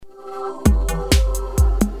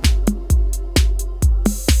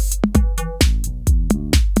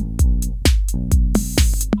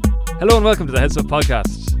Hello and welcome to the HeadStuff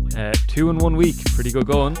Podcast. 2 in 1 week, pretty good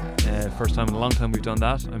going. First time in a long time we've done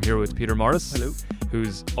that. I'm here with Peter Morris. Hello.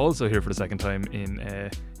 Who's also here for the second time in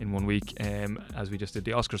 1 week, as we just did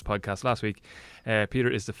the Oscars podcast last week. Peter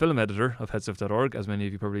is the film editor of HeadStuff.org, as many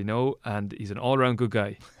of you probably know, and he's an all-around good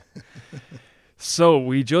guy. So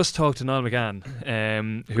we just talked to Niall McCann,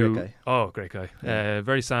 great guy, Yeah.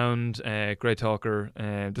 very sound, great talker.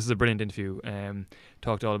 This is a brilliant interview.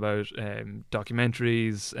 Talked all about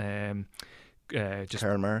documentaries. Just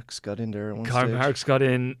Karl Marx got in there at one Karl stage. Marx got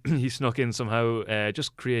in. He snuck in somehow.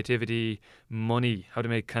 Just creativity, money, how to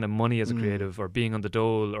make kind of money as a creative, or being on the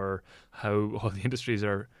dole, or how all the industries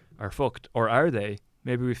are fucked, or are they?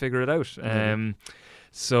 Maybe we figure it out.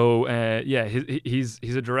 He's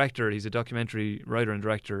a director. He's a documentary writer and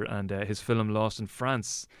director, and his film Lost in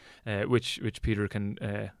France, which Peter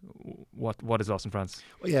can. What is Lost in France?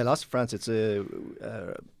 Well, yeah, Lost in France. It's a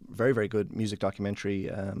very, very good music documentary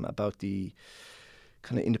about the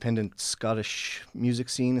kind of independent Scottish music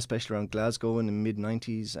scene, especially around Glasgow in the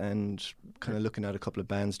mid-90s, and kind of looking at a couple of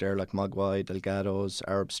bands there like Mogwai, Delgados,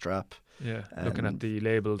 Arab Strap. Yeah, looking at the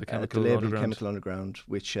label, the Chemical Underground,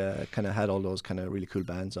 which kind of had all those kind of really cool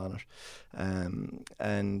bands on it.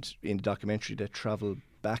 And in the documentary, they travel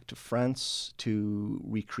back to France to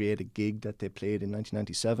recreate a gig that they played in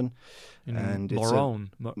 1997. And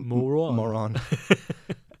Moron.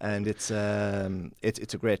 And it's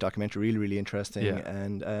a great documentary, really, really interesting,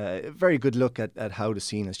 and a very good look at how the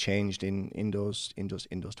scene has changed in those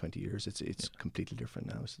 20 years. It's completely different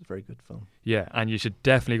now. It's a very good film. Yeah, and you should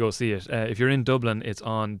definitely go see it. If you're in Dublin, it's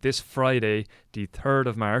on this Friday, the 3rd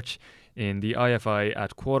of March, in the IFI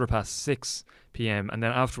at 6:15 p.m. And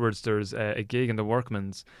then afterwards, there's a gig in the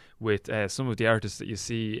Workman's with some of the artists that you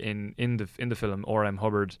see in the film, R.M.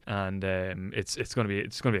 Hubbard, and it's going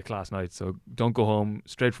to be a class night. So don't go home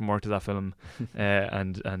straight from work to that film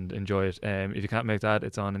and enjoy it. If you can't make that,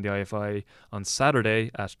 it's on in the IFI on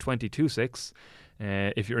Saturday at 22:06.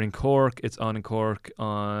 If you're in Cork, it's on in Cork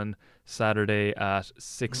on Saturday at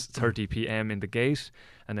 6:30 p.m. in the Gate,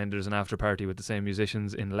 and then there's an after party with the same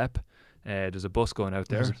musicians in Lep. There's a bus going out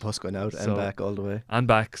there. There's a bus going out and back all the way. And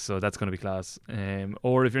back, so that's going to be class.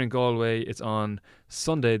 Or if you're in Galway, it's on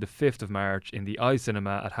Sunday the 5th of March in the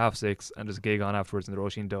iCinema at 6:30, and there's a gig on afterwards in the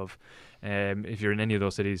Roisin Dove. If you're in any of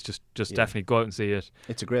those cities, just definitely go out and see it.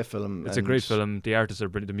 It's a great film. It's a great film. The artists are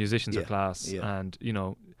brilliant. The musicians are class. Yeah. And, you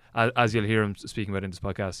know, as you'll hear him speaking about in this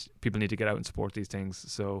podcast, people need to get out and support these things.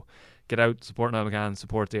 So get out, support Niall McCann,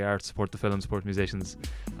 support the art, support the film, support the musicians,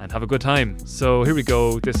 and have a good time. So here we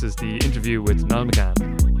go. This is the interview with Niall McCann.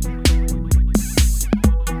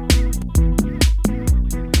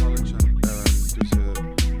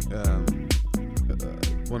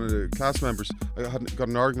 One of the class members, I had got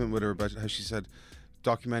an argument with her about how she said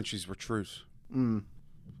documentaries were truth. And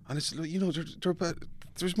it's, you know,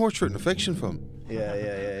 there's more truth in a fiction film.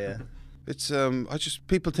 Yeah. It's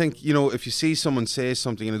people think, you know, if you see someone say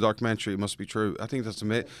something in a documentary, it must be true. I think that's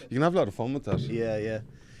amazing. You can have a lot of fun with that. Yeah.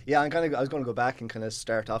 I was going to go back and kind of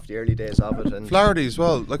start off the early days of it, and Flaherty as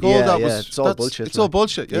well. Like all that was. It's all bullshit. It's all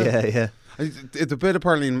bullshit. Yeah. The bit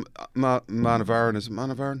apparently in Man of Iron, is it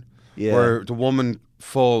Man of Iron? Yeah. Where the woman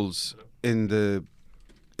falls in the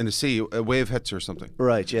sea, a wave hits her or something.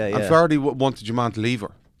 Right. Yeah. And Flaherty wanted your man to leave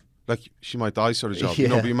her, like she might die, sort of job. You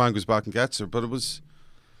know, but your man goes back and gets her. But it was.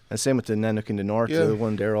 And same with the Nanook in the North, the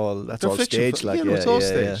one they're all staged, like it's all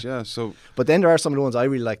staged, yeah. So, but then there are some of the ones I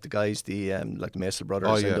really like. The guys, like the Maisel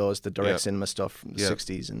brothers, and those the direct cinema stuff from the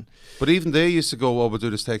 60s, and. But even they used to go, "Oh, we'll do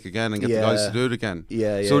this take again," and get the guys to do it again.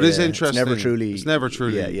 So it is interesting. It's never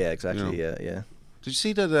truly. Yeah, exactly. You know. Yeah. Did you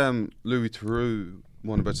see that Louis Theroux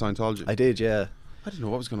one about Scientology? I did. Yeah. I didn't know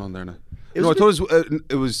what was going on there now. I thought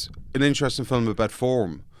it was an interesting film about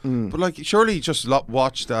form, but like surely you just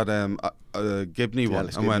watched that Gibney one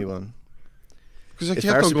and went. Because I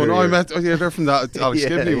kept on going, they're from that Alex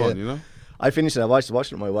Gibney one, you know? I finished it, I watched it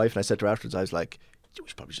with my wife, and I said to her afterwards, I was like, we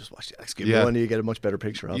should probably just watch the Alex Gibney one, you get a much better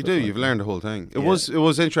picture of it. You do, you've learned the whole thing. It was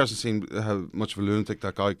interesting seeing how much of a lunatic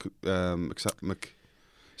that guy,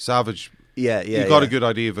 Savage, you got a good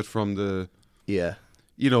idea of it from the,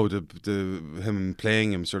 you know, the him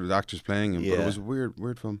playing him, sort of the actors playing him, but it was a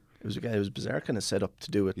weird film. It was a bizarre kind of setup to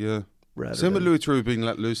do it. Yeah. Same with Louis Theroux being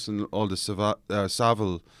let loose and all the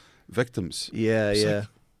Savile victims. Yeah.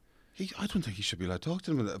 Like, I don't think he should be allowed to talk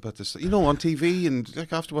to them about this. You know, on TV and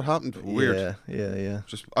like after what happened, weird. Yeah.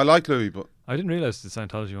 Just I like Louis, but I didn't realise the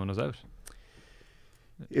Scientology one was out.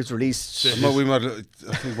 It's released. I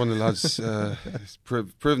think one of the lads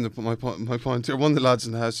proven to put my point here. One of the lads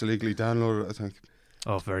in the house illegally downloaded it, I think.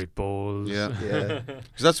 Oh, very bold. Yeah. Yeah.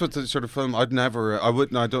 Because that's what the sort of film I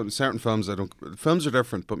don't. Certain films films are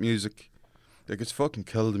different, but music, like it's fucking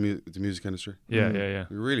killed the music industry. Yeah. It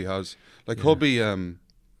really has. Like Hubby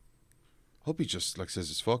just like says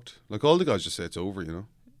it's fucked. Like all the guys just say it's over, you know,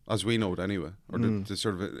 as we know it anyway, or the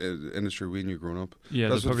sort of industry we knew growing up. Yeah,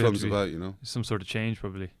 that's what the film's about, you know. Some sort of change,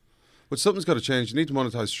 probably. But something's got to change. You need to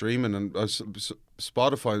monetize streaming, and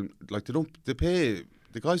Spotify, like they pay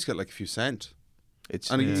the guys get like a few cents. It's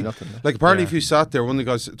nothing. Like apparently, if you sat there, one of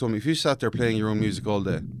the guys told me, if you sat there playing your own music all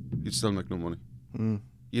day, you'd still make no money.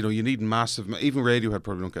 You know, you need massive. Even Radiohead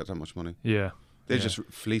probably don't get that much money. Yeah, they just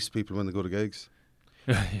fleece people when they go to gigs.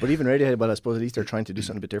 But even Radiohead, well, I suppose at least they're trying to do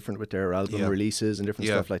something a bit different with their album releases and different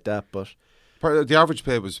stuff like that. But the average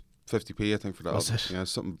pay was 50p, I think, for that. Was album. it? Yeah,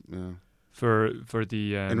 something. Yeah. For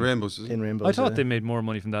the in Rainbows. Is it? In Rainbows, I thought they made more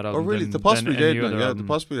money from that album. Oh really? Than, They possibly than any did. other Yeah, album. they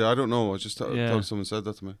possibly. I don't know. I just thought someone said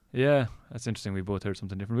that to me. Yeah, that's interesting. We both heard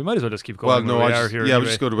something different. We might as well just keep going. Well, no, we we'll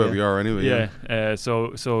just go to where we are anyway. Yeah.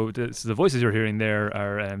 So the voices you're hearing there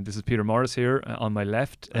are this is Peter Morris here on my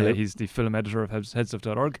left. He's the film editor of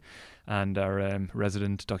HeadStuff.org and our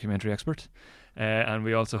resident documentary expert. And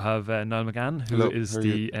we also have Niall McCann, who is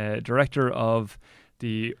the director of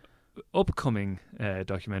the upcoming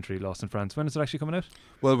documentary Lost in France. When is it actually coming out?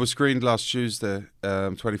 Well, it was screened last Tuesday,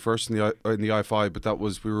 21st in the I5, but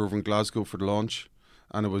we were over in Glasgow for the launch,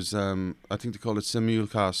 and it was I think they call it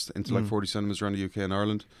simulcast into like 40 cinemas around the UK and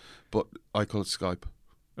Ireland, but I call it Skype.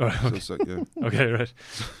 Oh, okay. So it's like, Okay, right.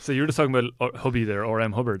 So you were just talking about Hubby there,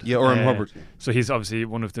 R.M. Hubbard. Yeah, R.M. Hubbard. So he's obviously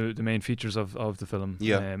one of the main features of the film.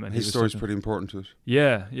 Yeah, and his story's pretty important to it.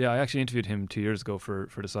 Yeah. I actually interviewed him 2 years ago for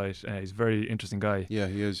the site. He's a very interesting guy. Yeah,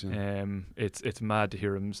 he is. Yeah. It's mad to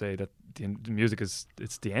hear him say that the music it's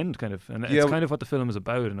the end, kind of, and it's kind of what the film is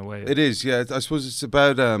about in a way. It is. Yeah, I suppose it's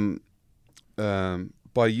about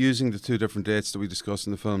by using the two different dates that we discussed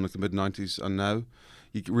in the film, like the mid-90s and now.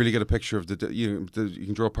 You really get a picture of you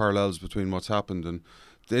can draw parallels between what's happened, and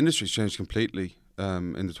the industry's changed completely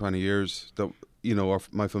in the 20 years that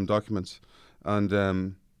my film documents.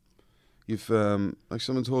 And you've like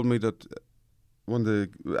someone told me that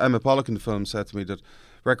Emma Pollock in the film said to me that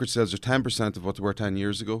record sales are 10% of what they were 10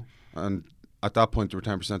 years ago, and at that point they were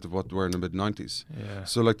 10% of what they were in the mid-90s. Yeah.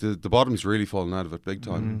 So like the bottom's really fallen out of it big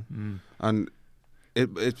time, and.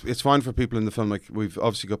 It's fine for people in the film. Like we've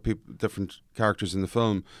obviously got different characters in the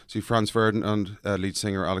film. So Franz Ferdinand, lead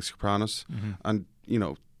singer Alex Kapranos, and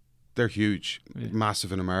they're huge,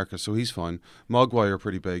 massive in America. So he's fine. Mogwai are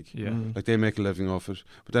pretty big. Yeah, like they make a living off it.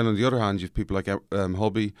 But then on the other hand, you've people like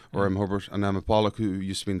Hubby or Hubbard and Emma Pollock, who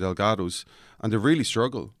used to be in Delgados, and they really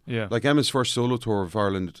struggle. Yeah, like Emma's first solo tour of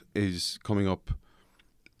Ireland is coming up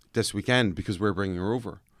this weekend because we're bringing her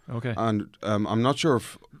over. Okay. And I'm not sure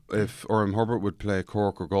if R.M. Hubbard would play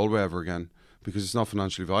Cork or Galway ever again because it's not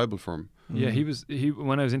financially viable for him. Yeah, he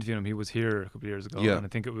when I was interviewing him, he was here a couple of years ago, and I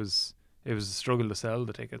think it was a struggle to sell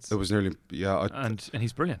the tickets. It was nearly and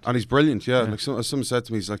he's brilliant. And he's brilliant, yeah. Like someone said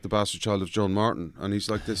to me, he's like the bastard child of Joan Martin, and he's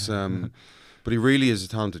like this. But he really is a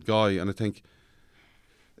talented guy, and I think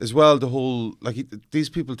as well the whole these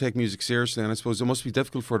people take music seriously, and I suppose it must be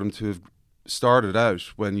difficult for them to have started out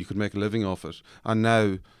when you could make a living off it, and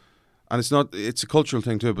now. And it's a cultural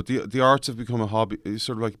thing too, but the arts have become a hobby. It's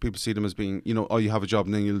sort of like people see them as being, you have a job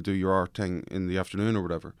and then you'll do your art thing in the afternoon or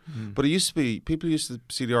whatever. But it used to be, people used to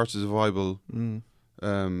see the arts as a viable,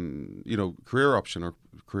 career option, or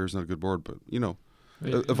career's not a good word, but,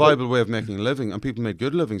 a viable way of making a living, and people made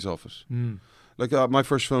good livings off it. Like my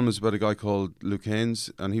first film was about a guy called Luke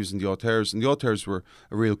Haynes, and he was in the Auteurs, and the Auteurs were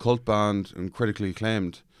a real cult band and critically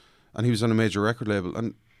acclaimed, and he was on a major record label,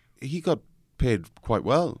 and he got paid quite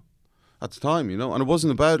well at the time, and it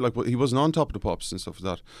wasn't about he wasn't on Top of the Pops and stuff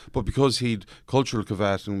like that, but because he'd cultural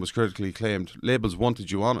caveat and was critically acclaimed, labels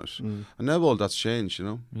wanted you on it, and now all that's changed,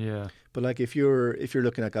 Yeah. But like if you're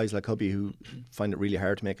looking at guys like Hubby who find it really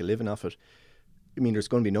hard to make a living off it, I mean, there's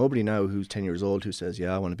going to be nobody now who's 10 years old who says,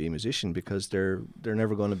 "Yeah, I want to be a musician," because they're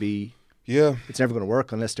never going to be. Yeah, it's never going to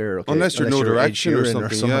work unless they're unless no direction or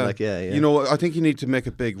something. Yeah. I think you need to make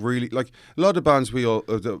it big. Really, like a lot of bands we all,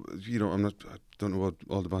 I don't know what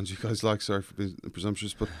all the bands you guys like. Sorry for being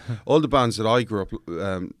presumptuous, but all the bands that I grew up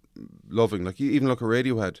loving, like you even look at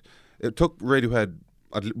Radiohead. It took Radiohead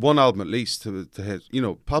one album at least to hit.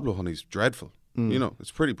 Pablo Honey's dreadful.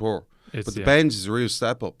 It's pretty poor. But the Bends is a real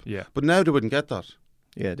step up. Yeah. But now they wouldn't get that.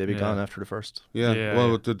 Yeah, they'd be gone after the first. Yeah.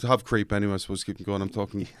 Well, they'd have Creep anyway, I suppose, keep them going. I'm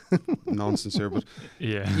talking nonsense here, but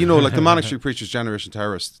like the Manic Street Preachers' Generation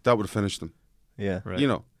Terrorist, that would have finished them. Yeah. Right.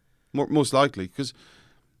 Most likely, because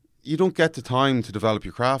you don't get the time to develop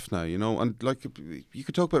your craft now, and like you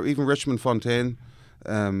could talk about even Richmond Fontaine,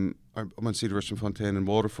 I went to see the Richmond Fontaine in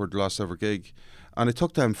Waterford, the last ever gig, and it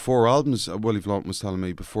took them 4 albums, Willie Vlont was telling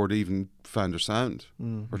me, before they even found their sound,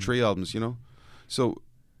 or 3 albums, you know. So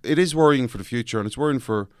it is worrying for the future, and it's worrying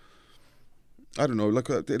for, I don't know, like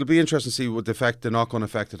it'll be interesting to see what the knock-on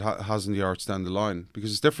effect it has in the arts down the line,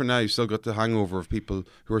 because it's different now. You've still got the hangover of people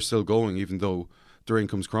who are still going, even though their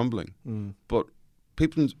income's crumbling. But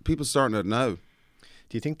people starting it now.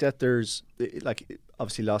 Do you think that there's, like,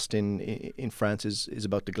 obviously Lost in France is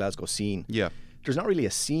about the Glasgow scene? Yeah. There's not really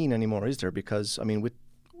a scene anymore, is there? Because, I mean, with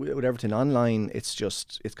everything online, it's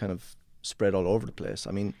kind of spread all over the place.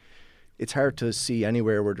 I mean, it's hard to see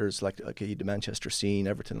anywhere where there's like the Manchester scene,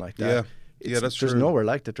 everything like that. Yeah, that's true. There's nowhere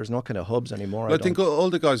like that. There's no kind of hubs anymore. Well, I think all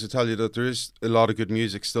the guys will tell you that there is a lot of good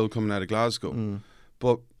music still coming out of Glasgow.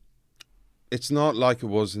 But it's not like it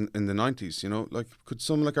was in the 90s, you know? Like, could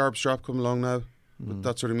someone like Arab Strap come along now with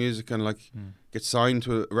that sort of music and, like, get signed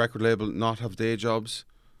to a record label, not have day jobs,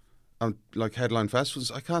 and, like, headline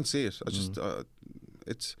festivals? I can't see it. I just,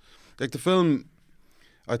 it's, like, the film,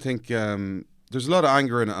 I think, there's a lot of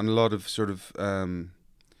anger in it and a lot of sort of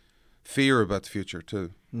fear about the future,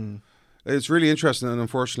 too. It's really interesting, and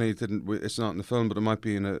unfortunately it's not in the film, but it might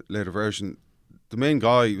be in a later version. The main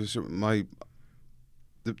guy was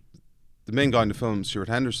the main guy in the film, Stuart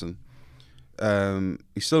Henderson.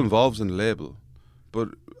 He's still involved in the label, but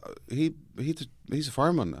he's a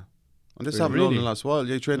fireman now. And this happened in the last while.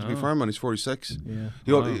 Yeah, he trained to be a fireman. He's 46. Yeah.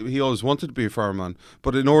 He always wanted to be a fireman,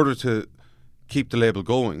 but in order to keep the label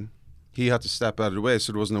going, he had to step out of the way,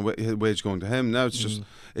 so there wasn't a wage going to him. Now it's just,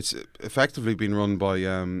 it's effectively been run by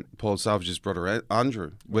Paul Savage's brother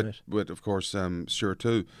Andrew, with of course Stuart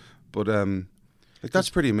too. But like, that's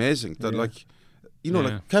pretty amazing. That like, you know,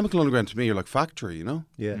 like Chemical Underground to me are like Factory, you know.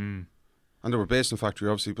 Yeah. And they were based on Factory,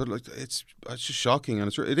 obviously, but like it's just shocking,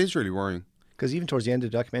 and it is really worrying. Because even towards the end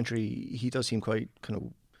of the documentary, he does seem quite kind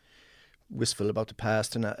of wistful about the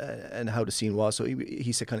past and how the scene was. So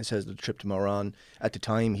he kind of says the trip to Moran, at the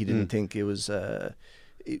time he didn't think it was that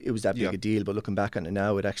big a deal, but looking back on it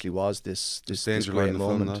now, it actually was this danger great line in the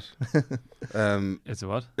moment. Film, it's a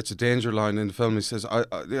what? It's a danger line in the film. He says, I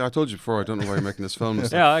told you before, I don't know why you're making this film.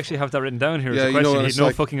 Yeah, I actually have that written down here. Yeah, you know, he had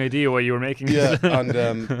no fucking idea why you were making it. Yeah,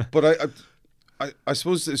 and but I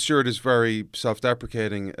suppose that Stuart is very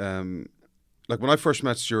self-deprecating. Like when I first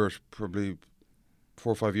met Stuart, probably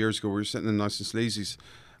 4 or 5 years ago, we were sitting in Nice and Sleazy's,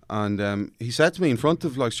 and he said to me in front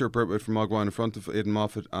of like Stuart Birtwood from Mogwai, in front of Aidan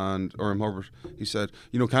Moffat and Orm Hubbard, he said,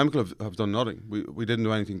 you know, Chemical have done nothing. We didn't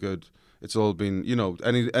do anything good. It's all been, you know,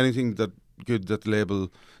 anything that good that the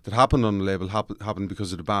label that happened on the label happened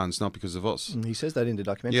because of the bands, not because of us. He says that in the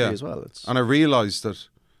documentary as well. And I realised that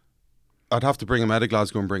I'd have to bring him out of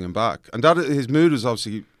Glasgow and bring him back, and that his mood is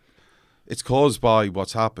obviously, it's caused by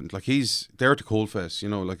what's happened. Like, he's there to coalface, you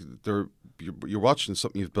know, like you're watching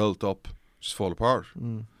something you've built up just fall apart.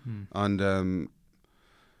 And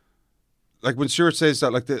like when Stuart says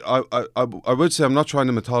that, like I would say I'm not trying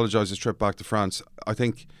to mythologise his trip back to France. I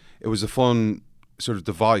think it was a fun sort of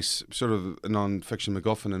device, sort of a non-fiction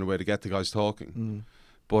MacGuffin in a way to get the guys talking.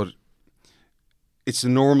 But it's the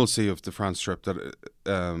normalcy of the France trip that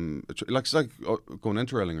like it's like going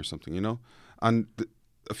interrailing or something, you know. And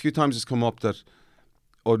a few times it's come up that,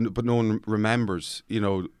 but no one remembers, you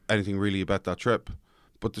know, anything really about that trip.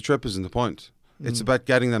 But the trip isn't the point. It's about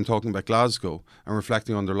getting them talking about Glasgow and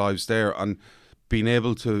reflecting on their lives there, and being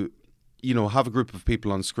able to, you know, have a group of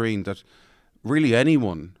people on screen that really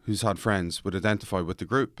anyone who's had friends would identify with the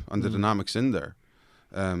group and the dynamics in there.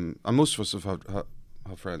 And most of us have had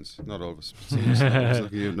friends, not all of us.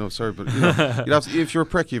 No, sorry, but you know, you'd have to, if you're a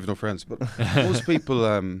prick, you have no friends. But most people,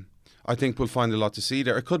 I think, will find a lot to see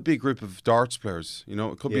there. It could be a group of darts players, you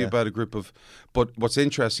know. It could be about a group of. But what's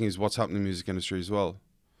interesting is what's happening in the music industry as well,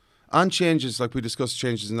 and changes, like we discussed,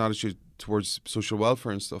 changes in attitude towards social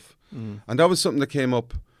welfare and stuff. And that was something that came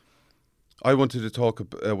up. I wanted to talk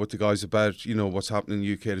with the guys about, you know, what's happening in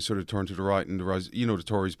the UK to sort of turn to the right and the rise, you know, the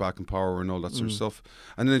Tories back in power and all that sort of stuff.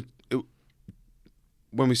 And then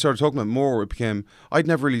when we started talking about it more, it became, I'd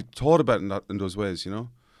never really thought about it in those ways, you know.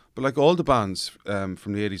 But like all the bands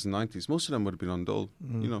from the 80s and 90s, most of them would have been on dole,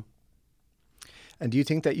 you know. And do you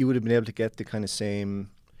think that you would have been able to get the kind of same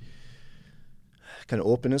kind of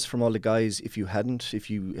openness from all the guys if you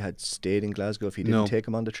had stayed in Glasgow, if you didn't take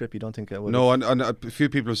them on the trip? You don't think that would have? And a few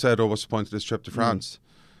people have said, oh, what's the point of this trip to France?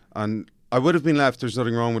 And I would have been left, there's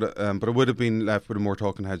nothing wrong with it, but I would have been left with a more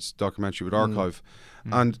Talking Heads documentary with Archive.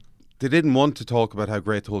 And they didn't want to talk about how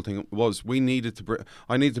great the whole thing was. I needed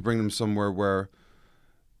to bring them somewhere where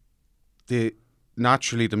they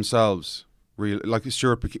naturally themselves, like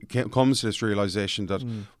Stuart comes to this realisation that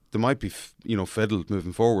they might be, fiddled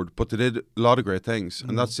moving forward, but they did a lot of great things.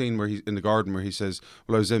 And that scene where he's in the garden where he says,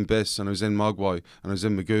 well, I was in Biss, and I was in Mogwai, and I was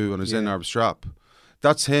in Magoo, and I was in Arbstrap.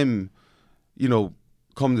 That's him,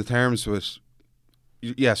 coming to terms with,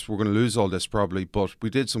 yes, we're going to lose all this probably, but we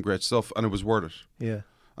did some great stuff, and it was worth it. Yeah.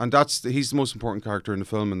 And he's the most important character in the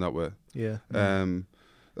film in that way. Yeah.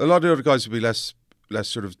 A lot of the other guys would be less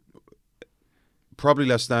sort of, probably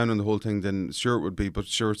less down on the whole thing than Stuart would be, but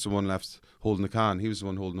Stuart's the one left holding the can. He was the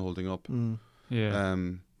one holding the whole thing up. Yeah.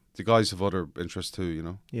 The guys have other interests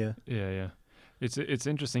too, Yeah. Yeah. It's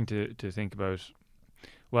interesting to think about.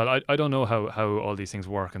 Well, I don't know how all these things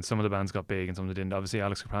work, and some of the bands got big and some of them didn't. Obviously,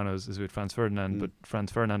 Alex Caprano is with Franz Ferdinand, but Franz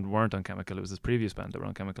Ferdinand weren't on Chemical. It was his previous band that were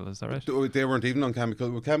on Chemical. Is that right? They weren't even on Chemical.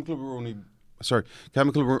 Well, Chemical were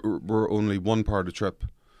only one part of the trip.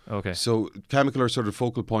 Okay. So Chemical are sort of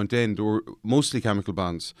focal point in. They were mostly Chemical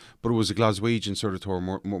bands, but it was a Glaswegian sort of tour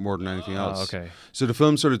more than anything else. Okay. So the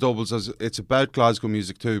film sort of doubles as it's about Glasgow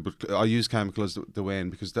music too, but I use Chemical as the way in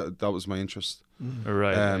because that was my interest.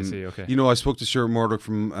 Right, I see, okay. I spoke to Stuart Murdoch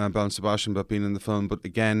from Bell and Sebastian about being in the film, but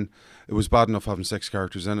again, it was bad enough having 6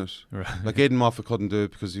 characters in it. Right. Like Aidan Moffat couldn't do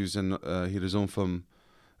it because he was in he had his own film.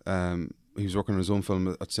 He was working on his own film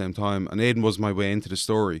at the same time, and Aidan was my way into the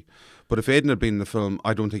story. But if Aidan had been in the film,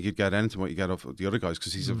 I don't think you'd get anything what you get off of the other guys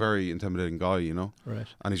because he's a very intimidating guy, Right.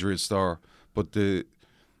 And he's a real star. But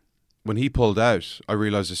when he pulled out, I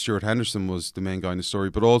realised that Stuart Henderson was the main guy in the story,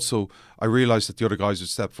 but also I realised that the other guys would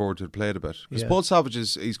step forward to play it a bit. Because Paul Savage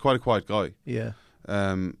he's quite a quiet guy. Yeah.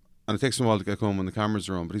 And it takes him a while to get home when the cameras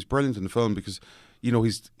are on, but he's brilliant in the film because,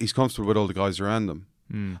 he's comfortable with all the guys around him.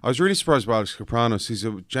 I was really surprised by Alex Kapranos. He's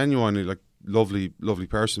a genuinely lovely, lovely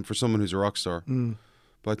person for someone who's a rock star.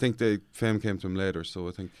 But I think the fame came to him later, so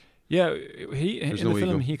I think... Yeah, he in no the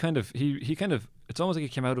film ego. he kind of it's almost like he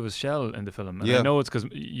came out of his shell in the film. And Yeah. I know it's because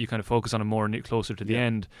you kind of focus on him more closer to the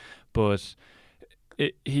end, but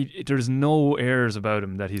there's no airs about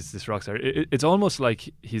him that he's this rock star. It's almost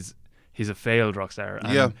like he's a failed rock star.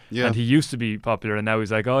 And, and he used to be popular, and now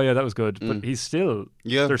he's like, oh yeah, that was good, but he's still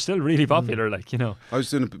they're still really popular. I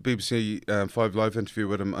was doing a BBC 5 Live interview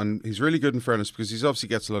with him, and he's really good in fairness because he obviously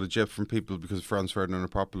gets a lot of jip from people because Franz Ferdinand are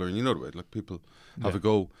popular, and you know the way, people have a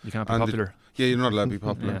go. You can't be popular. You're not allowed to be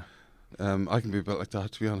popular. I can be a bit like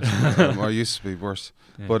that, to be honest. I used to be worse.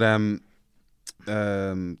 Yeah. But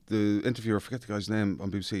the interviewer, I forget the guy's name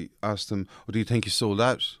on BBC, asked him, do you think you sold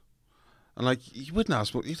out? And you wouldn't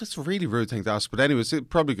ask, but that's a really rude thing to ask. But anyway, it's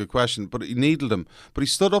probably a good question. But he needled him. But he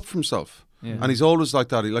stood up for himself. Yeah. And he's always like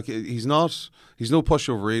that. He's no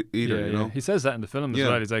pushover either, you know. He says that in the film as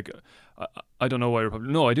well. He's like, I don't know why we're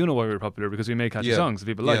popular. No, I do know why we're popular because we make catchy songs that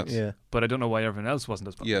people like. Yeah. But I don't know why everyone else wasn't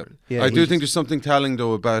as popular. I do think there's something telling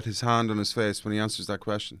though about his hand on his face when he answers that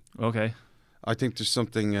question. Okay. I think there's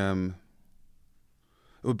something.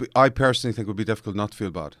 I personally think it would be difficult not to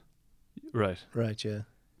feel bad. Right. Right. Yeah.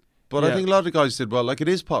 But I think a lot of the guys did well. It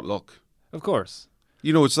is potluck. Of course.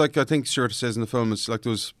 It's like I think Stuart says in the film. It's like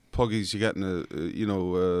those puggies you get in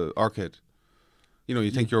a arcade.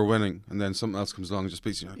 You think you're winning, and then something else comes along and just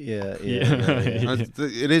beats you. Yeah.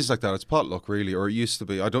 It is like that. It's potluck, really, or it used to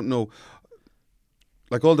be. I don't know.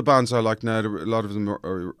 Like all the bands I like now, a lot of them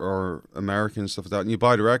are American and stuff like that. And you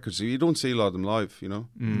buy the records, you don't see a lot of them live.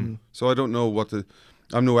 So I don't know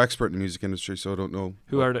I'm no expert in the music industry, so I don't know.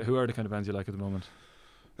 Who are the kind of bands you like at the moment?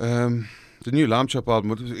 The new Lamb Chop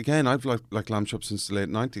album. Again, I've liked Lamb Chop since the late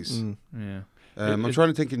 90s. Yeah. I'm trying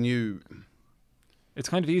to think of new. It's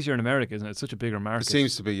kind of easier in America, isn't it? It's such a bigger market. It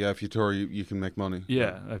seems to be, if you tour, you can make money.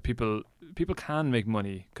 Yeah, people can make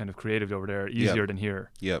money kind of creative over there easier than here.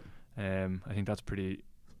 Yeah. I think that's pretty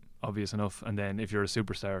obvious enough. And then if you're a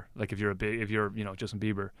superstar, like if you're Justin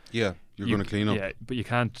Bieber, you're going to clean up. Yeah, but you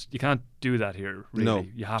can't do that here. Really. No,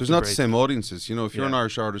 you have there's to not the same audiences. If you're an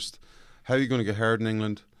Irish artist, how are you going to get heard in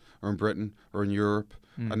England or in Britain or in Europe?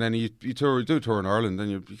 And then you do a tour in Ireland, then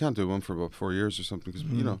you can't do one for about 4 years or something because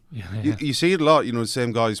you see it a lot. The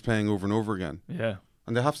same guys playing over and over again. Yeah,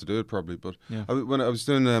 and they have to do it probably. But when I was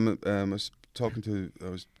doing, I was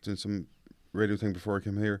doing some radio thing before I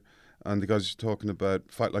came here, and the guys were talking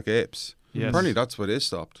about Fight Like Apes. Yes. Apparently that's why they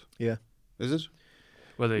stopped. Yeah, is it?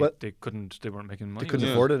 Well, they weren't making money. They couldn't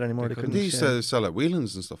afford it anymore. They used to sell out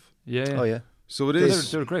Whelan's and stuff. Yeah. Oh yeah. So it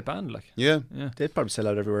is. They're a great band, like. Yeah. They'd probably sell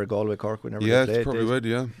out everywhere, Galway, Cork, whenever they played. Yeah, probably would,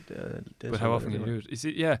 yeah. But how often can you do it? You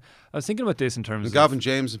see, I was thinking about this in terms of... Gavin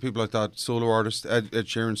James and people like that, solo artists, Ed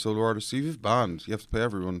Sheeran solo artists. If you have a band, you have to pay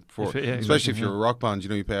everyone for it. Especially if you're a rock band,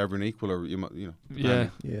 you pay everyone equal or, Yeah.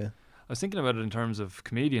 I was thinking about it in terms of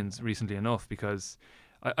comedians recently enough because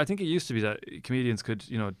I think it used to be that comedians could,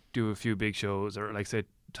 do a few big shows or like say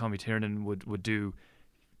Tommy Tiernan would do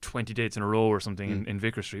 20 dates in a row or something in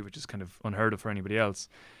Vicar Street, which is kind of unheard of for anybody else.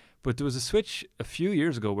 But there was a switch a few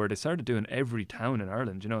years ago where they started doing every town in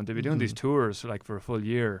Ireland, and they'd be doing these tours for a full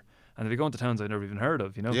year, and they'd be going to towns I'd never even heard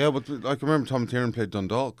of, Yeah, but I remember Documentarian played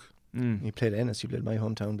Dundalk. He played Ennis, he played my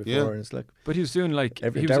hometown before, and it's like... But he was doing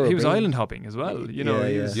he was island hopping as well,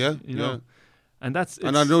 And that's...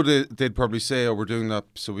 And I know they'd probably say, we're doing that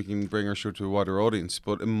so we can bring our show to a wider audience,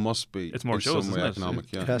 but it must be it's more shows, some way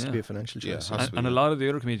economic. It has to be a financial choice. And a lot of the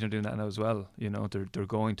other comedians are doing that now as well. They're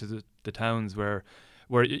going to the towns where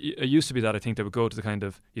it used to be that I think they would go to the kind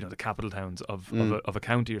of the capital towns of a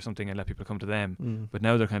county or something and let people come to them. But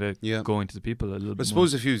now they're kind of going to the people a little bit. I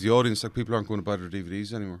suppose if you use the audience, like people aren't going to buy their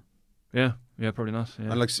DVDs anymore. Yeah, probably not.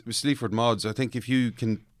 Yeah. And like Sleaford Mods, I think if you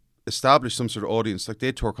can establish some sort of audience, like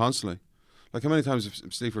they tour constantly. Like how many times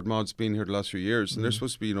have Sleaford Mods been here the last few years, and they're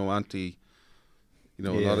supposed to be anti, a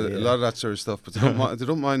lot of that sort of stuff, but they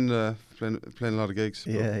don't mind playing a lot of gigs.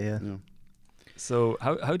 Yeah. So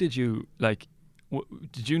how did you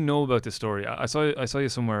did you know about this story? I saw you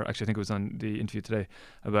somewhere. Actually, I think it was on the interview today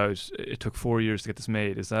about it took 4 years to get this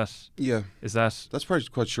made. Is that? Yeah. Is that? That's probably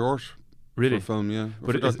quite short. Really? For a film, yeah.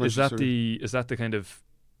 But is that the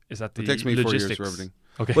It takes me 4 years for everything.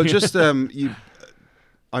 Okay. Well, just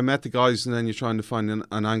I met the guys, and then you're trying to find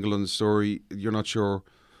an angle on the story. You're not sure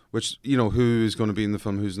which, who is going to be in the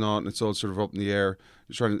film, who's not, and it's all sort of up in the air.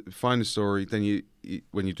 You're trying to find a story. Then you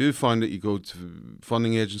when you do find it, you go to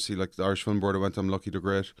funding agency like the Irish Film Board. I went, I'm lucky, they're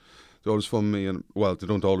great. They always fund me, and they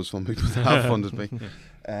don't always fund me, but they have funded me.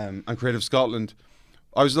 And Creative Scotland.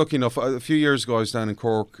 I was lucky enough. A few years ago, I was down in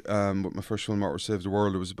Cork with my first film, Art Will Save the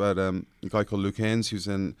World. It was about a guy called Luke Haynes. He was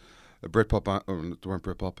in a Britpop band, they weren't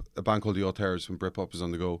Britpop, a band called the Auteurs when Britpop was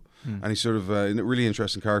on the go. And he's sort of a really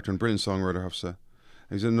interesting character and brilliant songwriter, I have to say.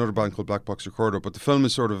 And he's in another band called Black Box Recorder. But the film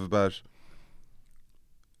is sort of about,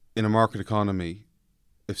 in a market economy,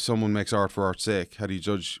 if someone makes art for art's sake, how do you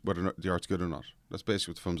judge whether the art's good or not? That's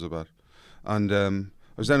basically what the film's about. And I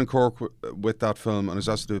was down in Cork with that film, and I was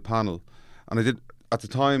asked to do a panel. And I did, at the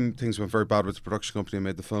time, things went very bad with the production company I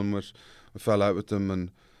made the film with. I fell out with them,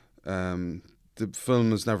 and the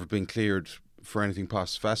film has never been cleared for anything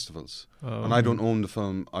past festivals, and I don't own the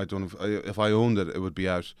film. I don't. If I owned it, it would be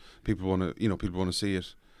out. People want to see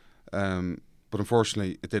it, but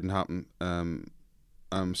unfortunately, it didn't happen.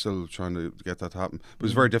 I'm still trying to get that to happen. But it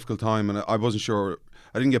was a very difficult time, and I wasn't sure.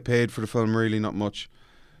 I didn't get paid for the film, really, not much.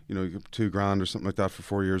 You get $2,000 or something like that for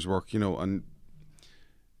 4 years' work. And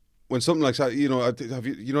when something like that, have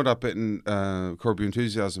you that bit in Curb Your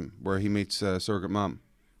Enthusiasm where he meets surrogate mom?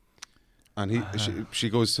 And she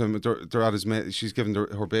goes to him. They're at his mate. She's giving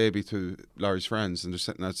her baby to Larry's friends, and they're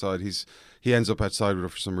sitting outside. He ends up outside with her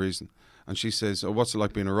for some reason, and she says, "Oh, what's it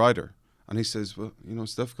like being a writer?" And he says, "Well,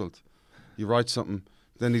 it's difficult. You write something,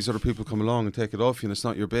 then these other people come along and take it off you, and it's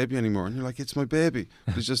not your baby anymore." And you're like, "It's my baby.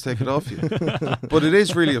 Please just take it off you." But it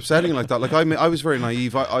is really upsetting like that. Like I was very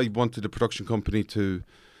naive. I wanted the production company to.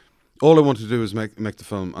 All I wanted to do was make the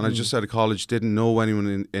film, and I just out of college, didn't know anyone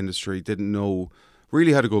in the industry, didn't know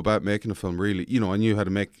really how to go about making a film, really. I knew how to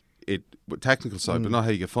make it with technical side, but not how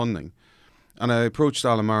you get funding. And I approached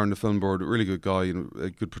Alan Maher in the film board, a really good guy, a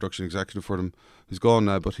good production executive for them, who's gone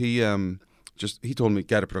now, but he told me,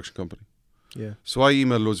 get a production company. Yeah. So I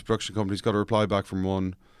emailed loads of production companies, got a reply back from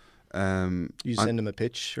one. You send them a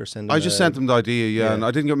pitch or send them I just sent them the idea, and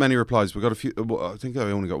I didn't get many replies, but got a few. I think I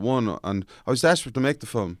only got one, and I was desperate to make the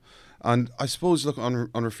film. And I suppose, look, on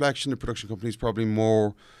reflection, the production company is probably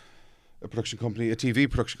more a TV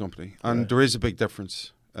production company, and there is a big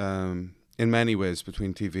difference in many ways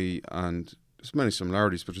between TV, and there's many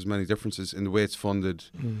similarities, but there's many differences in the way it's funded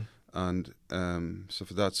and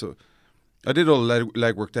stuff like that. So I did all the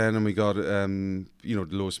legwork then, and we got the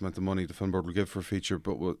lowest amount of money the film board will give for a feature,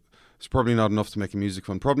 but it's probably not enough to make a music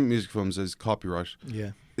film. Problem with music films is copyright.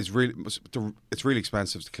 Yeah, it's really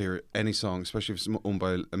expensive to clear any song, especially if it's owned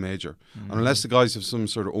by a major, and unless the guys have some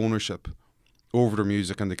sort of ownership over their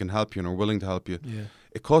music and they can help you and are willing to help you,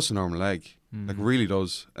 it costs an arm and a leg. Like, it really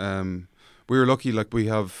does. We were lucky, like, we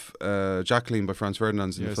have Jacqueline by Franz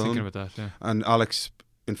Ferdinand in the film. Thinking about that, and Alex,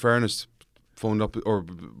 in fairness, phoned up, or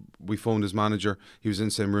we phoned his manager. He was in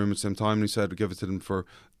the same room at the same time, and he said we'd give it to them for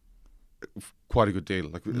quite a good deal,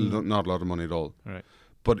 like not a lot of money at all. Right.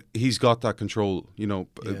 But he's got that control, a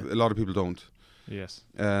lot of people don't. Yes.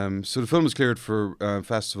 So the film was cleared for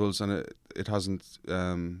festivals, and it hasn't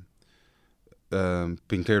been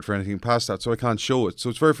cleared for anything past that, so I can't show it. So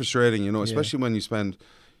it's very frustrating, especially when you spend,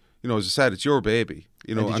 as I said, it's your baby,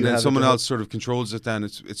 and then someone else sort of controls it. Then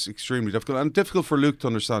it's extremely difficult, and difficult for Luke to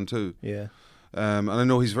understand too. Yeah. And I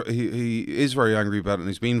know he is very angry about it, and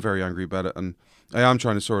he's been very angry about it, and I am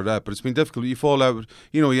trying to sort it out, but it's been difficult. You fall out,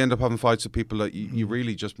 you end up having fights with people that you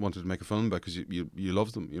really just wanted to make a film about because you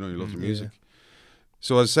love them, you love their music. Yeah.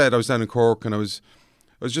 So as I said, I was down in Cork and I was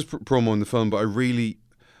just promoting the film, but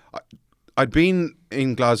I'd been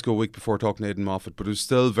in Glasgow a week before talking to Aidan Moffat, but it was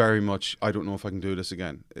still very much, I don't know if I can do this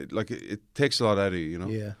again. It takes a lot out of you,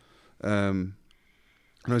 Yeah. And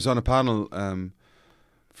I was on a panel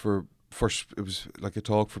for first, it was like a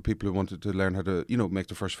talk for people who wanted to learn how to, make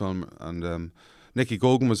their first film. And Nicky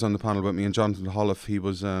Gogan was on the panel with me, and Jonathan Holliff. He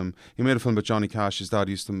was he made a film about Johnny Cash. His dad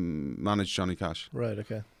used to manage Johnny Cash. Right.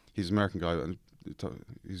 Okay. He's an American guy, and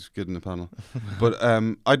he's good in the panel. But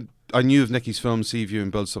I knew of Nicky's film Seaview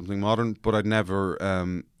and Build Something Modern, but I'd never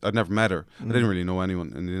met her. I didn't really know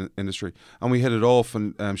anyone in the industry, and we hit it off.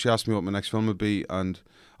 And she asked me what my next film would be, and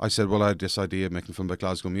I said, well, I had this idea of making a film about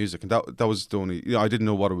Glasgow music, and that was the only, I didn't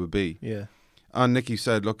know what it would be. Yeah. And Nicky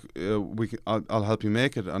said, look, I'll help you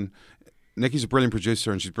make it. And Nicky's a brilliant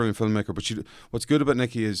producer and she's a brilliant filmmaker, but what's good about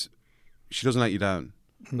Nicky is she doesn't let you down.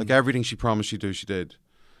 Like everything she promised she'd do, she did.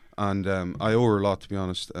 And I owe her a lot, to be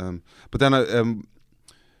honest. But then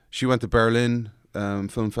she went to Berlin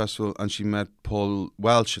Film Festival and she met Paul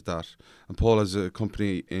Welsh at that. And Paul has a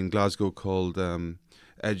company in Glasgow called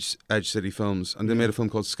Edge City Films, and they made a film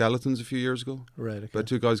called Skeletons a few years ago. Right. Okay. About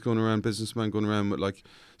two guys businessmen going around with like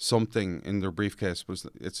something in their briefcase, but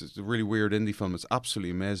it's a really weird indie film. It's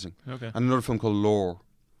absolutely amazing. Okay. And another film called Lore,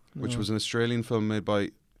 which was an Australian film made by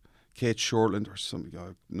Kate Shortland or something.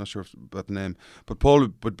 I'm not sure about the name, but Paul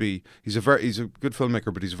would be. He's a good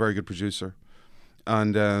filmmaker, but he's a very good producer.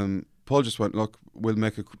 And Paul just went, look, we'll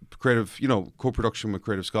make a creative, co-production with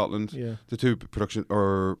Creative Scotland. Yeah. The two production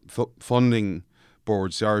or funding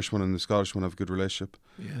boards, the Irish one and the Scottish one, have a good relationship.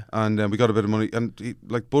 Yeah. And we got a bit of money, and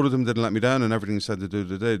both of them didn't let me down, and everything said to do,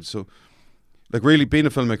 they did. So, really, being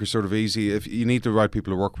a filmmaker is sort of easy if you need the right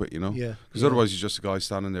people to work with, Yeah. Because otherwise, you're just a guy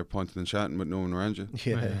standing there pointing and chatting with no one around you.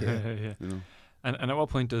 Yeah. And at what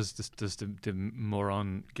point does the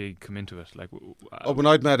Moron gig come into it? When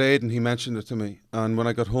I'd met Aidan, he mentioned it to me, and when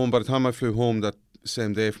I got home, by the time I flew home that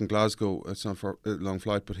same day from Glasgow, it's not for a long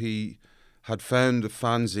flight, but he had found a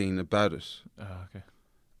fanzine about it. Okay.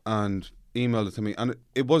 And emailed it to me. And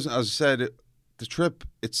it wasn't, as I said, the trip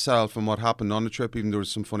itself and what happened on the trip, even there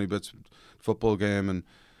was some funny bits, football game, and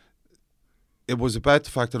it was about the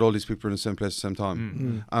fact that all these people were in the same place at the same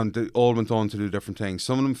time. And they all went on to do different things.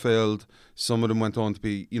 Some of them failed, some of them went on to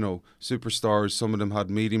be, superstars, some of them had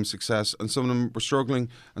medium success, and some of them were struggling,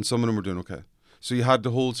 and some of them were doing okay. So you had the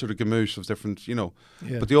whole sort of gamut of different,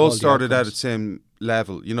 but they all started out at the same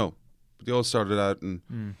level, They all started out,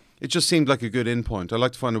 and it just seemed like a good end point. I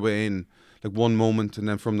like to find a way in, like one moment, and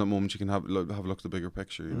then from that moment you can have a look at the bigger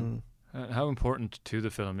picture. How important to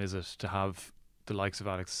the film is it to have the likes of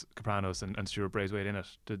Alex Kapranos and Stuart Braithwaite in it?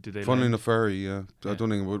 Do they? Funnily enough, very, yeah. I don't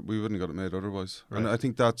think we wouldn't have got it made otherwise. Right. And I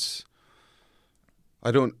think that's.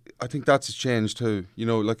 I think that's a change too.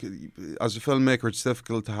 As a filmmaker, it's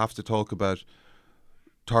difficult to have to talk about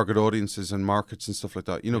target audiences and markets and stuff like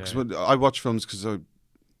that. Because I watch films because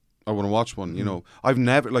I want to watch one, I've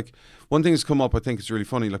never, one thing that's come up, I think it's really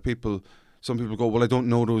funny, some people go, well, I don't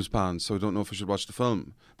know those bands, so I don't know if I should watch the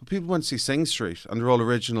film. But people went to see Sing Street, and they're all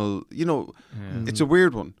original, it's a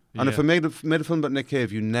weird one. And if I made a film about Nick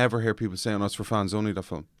Cave, you never hear people saying, oh, it's for fans only, that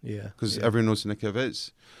film. Yeah. Because everyone knows who Nick Cave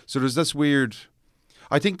is. So there's this weird,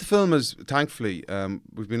 I think the film is, thankfully,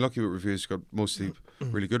 we've been lucky with reviews, got mostly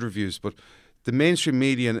really good reviews, but the mainstream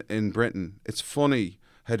media in Britain, it's funny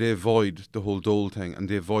how they avoid the whole Dole thing and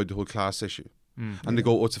they avoid the whole class issue. And they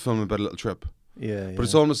go, oh, it's a film about a little trip. Yeah. But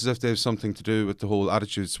it's almost as if they have something to do with the whole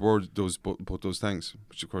attitudes toward both those things,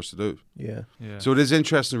 which of course they do. Yeah. So it is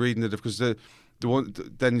interesting reading it because the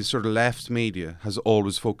sort of left media has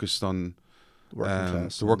always focused on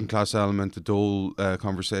the working class element, the Dole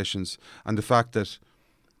conversations, and the fact that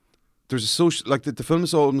there's a social, the film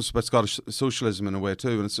is almost about Scottish socialism in a way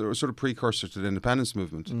too, and it's a sort of precursor to the independence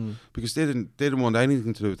movement because they didn't want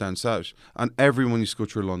anything to do with down south, and everyone used to go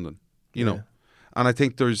through London, you know, and I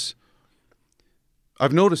think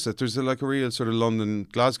I've noticed that there's a real sort of London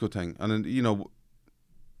Glasgow thing, and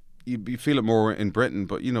you feel it more in Britain,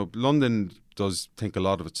 but London does think a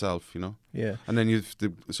lot of itself, Yeah. And then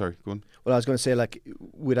sorry, go on. Well, I was going to say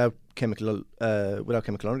without Chemical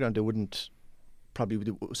Underground, they wouldn't.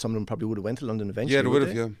 Some of them probably would have went to London eventually. Yeah, they would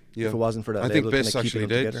have. Yeah. If it wasn't for that, I think Biss actually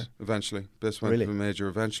did together. eventually. Biss went Really? to a major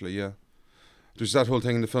eventually. Yeah. There's that whole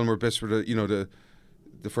thing in the film where Biss were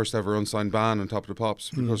the first ever unsigned band on Top of the Pops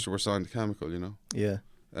because they were signed to Chemical. Yeah.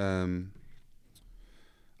 And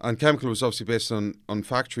Chemical was obviously based on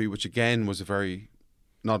Factory, which again was a very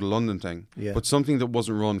not a London thing, but something that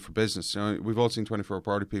wasn't run for business. You know, we've all seen 24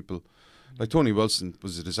 Party people. Like Tony Wilson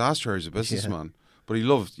was a disaster as a businessman, but he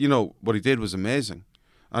loved, you know, what he did was amazing.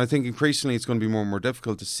 And I think increasingly it's going to be more and more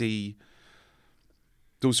difficult to see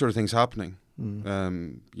those sort of things happening.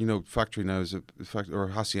 You know, factory now is or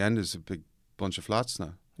Hacienda is a big bunch of flats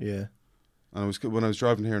now. Yeah. And when I was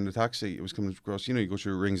driving here in the taxi, it was coming across, you know, you go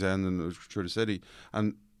through Ringsend and through the city,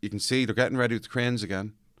 and you can see they're getting ready with the cranes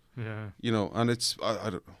again. Yeah. You know, and it's, I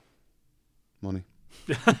don't know, money.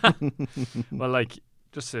 Well, like,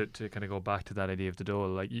 just to kind of go back to that idea of the dole,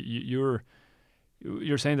 like, you're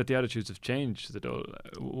saying that the attitudes have changed to the dole.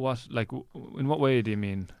 What, like, in what way do you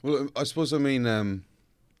mean? Well, I suppose I mean,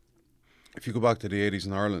 if you go back to the 80s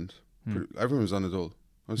in Ireland, everyone was on the dole.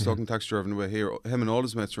 I was talking taxi driver on the way here. Him and all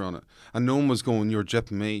his mates were on it, and no one was going, "You're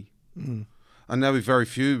jipping me." And now we've very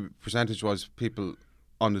few percentage-wise people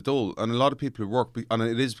on the dole, and a lot of people who work, and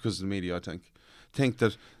it is because of the media, I think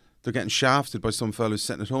that they're getting shafted by some fellow who's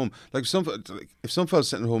sitting at home. Like if some fellow's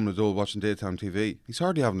sitting at home on the dole watching daytime TV, he's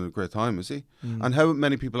hardly having a great time, is he? And how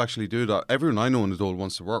many people actually do that? Everyone I know on the dole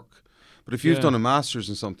wants to work, but if you've done a master's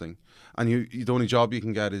in something, and you the only job you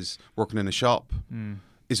can get is working in a shop,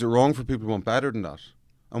 is it wrong for people who want better than that?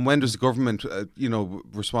 And when does the government,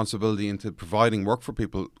 responsibility into providing work for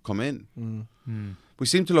people come in? We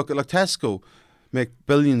seem to look at, like, Tesco make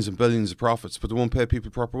billions and billions of profits, but they won't pay people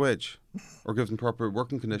proper wage or give them proper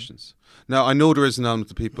working conditions. Now, I know there is an element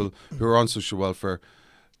of people who are on social welfare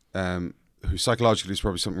who psychologically there's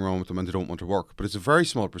probably something wrong with them and they don't want to work, but it's a very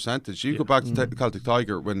small percentage. You go back to Celtic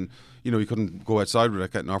Tiger when, you know, you couldn't go outside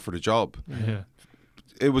without getting offered a job. Yeah.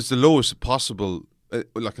 It was the lowest possible.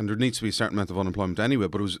 And there needs to be a certain amount of unemployment anyway,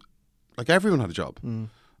 but it was like everyone had a job. And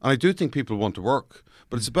I do think people want to work,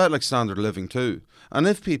 but it's about, like, standard of living too. And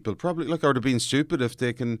if people probably, like, are they being stupid if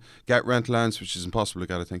they can get rent allowance, which is impossible to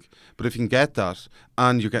get, I think, but if you can get that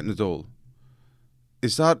and you're getting a dole,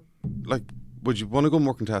 is that, like, would you want to go and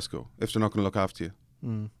work in Tesco if they're not going to look after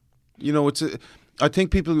you? You know, I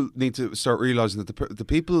think people need to start realising that the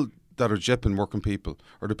people that are jipping working people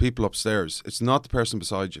or the people upstairs, it's not the person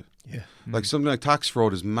beside you. Yeah. Like something like tax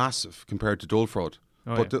fraud is massive compared to dole fraud.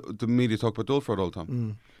 But the media talk about dole fraud all the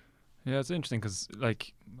time. Yeah, it's interesting because,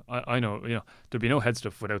 like, I know, you know, there'd be no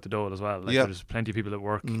HeadStuff without the dole as well. Like, there's plenty of people that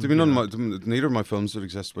work. There'd be neither of my films would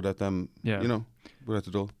exist without them, you know, without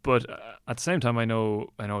the dole. But at the same time, I know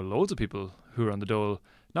loads of people who are on the dole,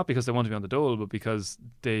 not because they want to be on the dole, but because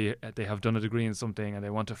they have done a degree in something and they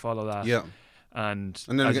want to follow that. Yeah. And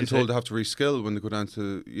then they're getting told they have to reskill when they go down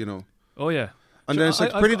to, you know. Oh, yeah. And then it's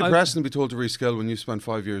like pretty depressing to be told to reskill when you spent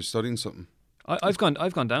 5 years studying something. I've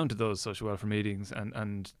gone down to those social welfare meetings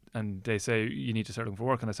and they say you need to start looking for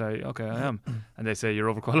work, and I say, okay, I am, and they say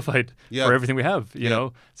you're overqualified for everything we have. You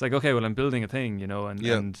know, it's like, okay, well, I'm building a thing, you know,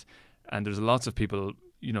 and there's lots of people,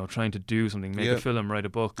 you know, trying to do something, make a film, write a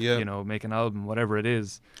book, you know, make an album, whatever it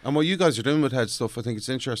is. And what you guys are doing with HeadStuff, I think it's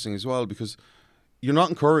interesting as well, because you're not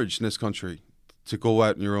encouraged in this country to go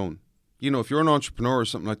out on your own. You know, if you're an entrepreneur or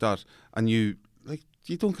something like that, and you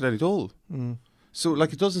don't get any dole. So,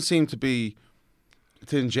 like, it doesn't seem to be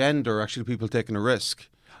to engender actually people taking a risk.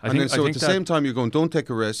 At the same time you're going, don't take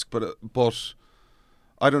a risk, but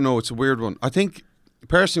I don't know, it's a weird one. I think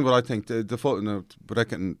personally, what I think the fault, you know, without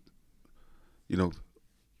getting, you know,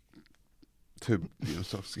 to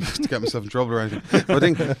get myself in trouble or anything, but I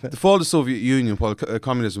think the fall of the Soviet Union, while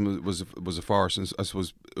communism was a farce, and I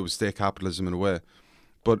suppose it was state capitalism in a way,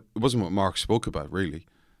 but it wasn't what Marx spoke about really,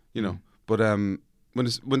 you know. But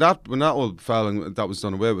when that all fell and that was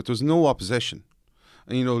done away with, there was no opposition.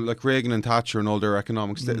 And, you know, like Reagan and Thatcher and all their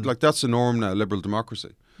economics, like, that's the norm now, liberal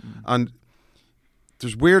democracy. And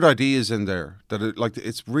there's weird ideas in there that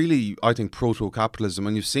it's really, I think, proto-capitalism,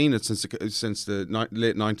 and you've seen it since the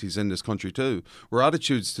late 90s in this country too, where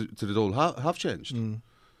attitudes to the dole have changed. And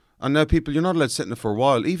now you're not allowed to sit in it for a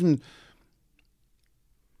while. Even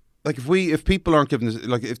like if people aren't given this,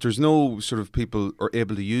 like if there's no sort of people are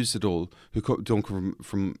able to use the dole who don't come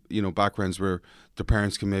from you know, backgrounds where their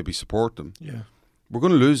parents can maybe support them. Yeah. We're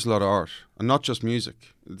going to lose a lot of art, and not just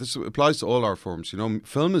music. This applies to all art forms. You know,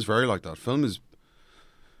 film is very like that. Film is.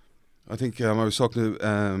 I think I was talking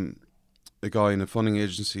to a guy in a funding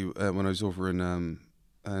agency when I was over in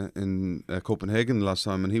Copenhagen the last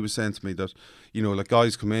time, and he was saying to me that, you know, like,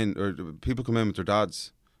 guys come in, or people come in with their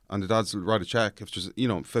dads, and the dads will write a check if there's, you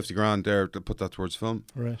know, 50 grand there to put that towards film.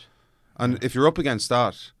 Right. And if you're up against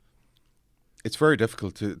that, it's very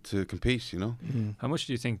difficult to compete, you know. How much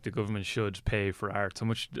do you think the government should pay for art? How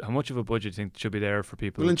much of a budget do you think should be there for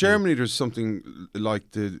people? Well, in Germany, there's something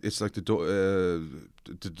like the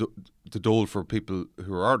dole for people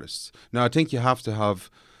who are artists. Now, I think you have to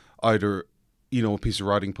have either you know, a piece of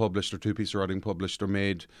writing published or 2 pieces of writing published or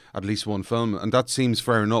made at least 1 film, and that seems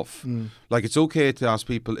fair enough. Like, it's okay to ask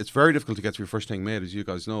people. It's very difficult to get your first thing made, as you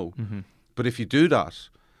guys know. But if you do that,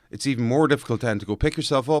 it's even more difficult then to go pick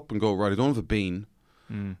yourself up and go, right, I don't have a bean.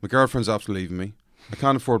 My girlfriend's after leaving me. I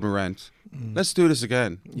can't afford my rent. Let's do this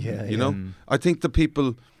again. You know? I think the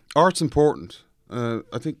people, art's important. I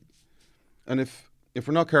think, and if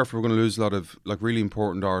we're not careful, we're going to lose a lot of like really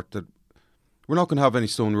important art that we're not going to have any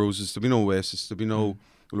Stone Roses. There'll be no Oasis. There'll be no,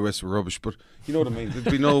 well, Oasis were rubbish, but you know what I mean.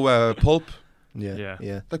 There'll be no Pulp.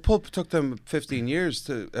 Yeah. Like Pulp took them 15 years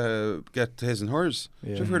to get to His and Hers.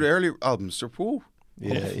 Did you ever hear the early albums? They're whoa.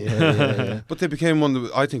 Yeah. But they became one of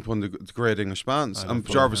the great English bands. And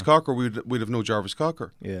Jarvis Cocker, we'd have no Jarvis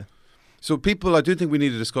Cocker. Yeah. So people, I do think we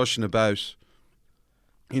need a discussion about,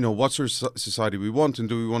 you know, what sort of society we want, and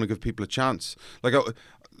do we want to give people a chance? Like,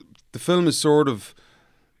 the film is sort of,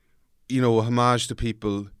 you know, a homage to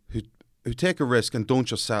people who take a risk and don't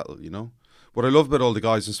just settle, you know. What I love about all the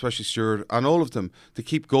guys, especially Stuart and all of them, they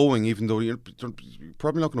keep going even though you're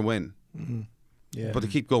probably not going to win. Yeah. But they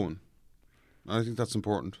keep going. And I think that's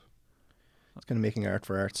important. It's kind of making art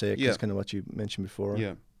for art's sake. Is kind of what you mentioned before.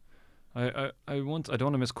 I don't want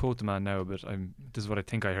to misquote the man now, but this is what I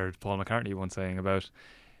think I heard Paul McCartney once saying about,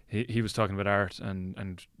 he was talking about art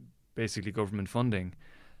and basically government funding,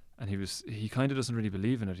 and he kind of doesn't really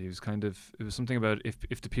believe in it. He was it was something about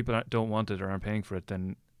if the people don't want it or aren't paying for it,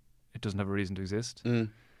 then it doesn't have a reason to exist.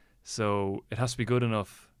 So it has to be good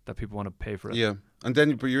enough that people want to pay for it. Yeah, and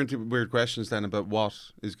then but you're into weird questions then about what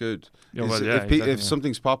is good. If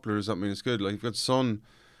something's popular, does that mean it's good? Like, you've got Sun,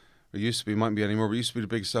 it used to be, mightn't be anymore, but it used to be the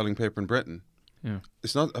biggest selling paper in Britain. Yeah,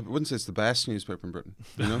 it's not. I wouldn't say it's the best newspaper in Britain.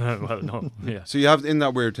 You know? Well, no. Yeah. So you have in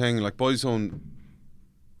that weird thing, like Boyzone,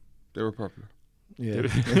 they were popular. Yeah.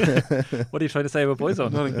 What are you trying to say about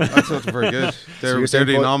Boyzone? Nothing. That's not very good. They're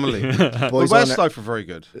the anomaly. But Westlife are very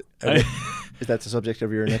good. Is that the subject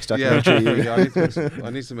of your next documentary? Yeah, I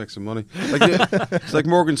need to make some money. Like, it's like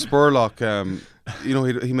Morgan Spurlock. You know,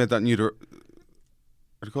 he made that what do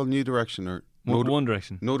you call it, New Direction or One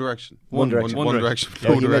Direction? No Direction. One Direction. One Direction.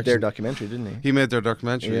 Yeah, he made their documentary, didn't he? He made their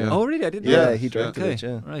documentary. Yeah. Oh, really? I didn't. Yeah, he directed it.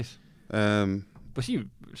 Yeah. Right. But he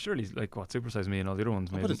surely, like, what, Super Size Me and all the other ones.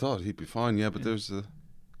 I would have thought he'd be fine. Yeah, but there's the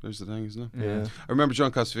thing, isn't it? Yeah. I remember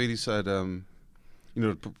John Cassavetes said, you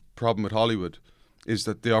know, the problem with Hollywood is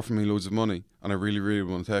that they offer me loads of money and I really, really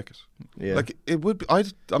want to take it. Yeah. Like, it would be,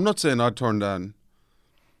 I'm not saying I'd turn down,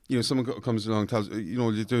 you know, someone comes along and tells, you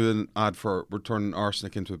know, you do an ad for we're turning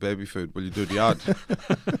arsenic into a baby food. Will you do the ad?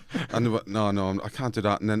 And they went, no, I can't do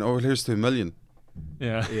that. And then, here's $2 million.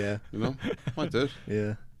 Yeah. Yeah. You know, might do it. Yeah.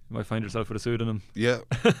 You might find yourself with a pseudonym. Yeah.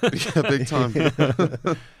 Yeah, big time.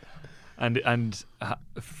 And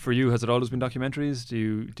for you, has it always been documentaries? Do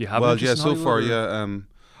you have? Well, yeah, so far, yeah.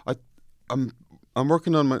 I'm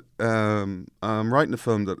working on my. I'm writing a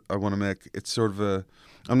film that I want to make. It's sort of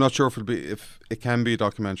I'm not sure if it can be a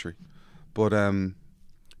documentary, but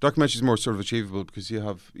documentary is more sort of achievable because you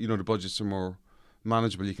have, you know, the budgets are more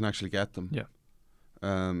manageable. You can actually get them. Yeah.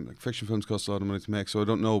 Like fiction films cost a lot of money to make, so I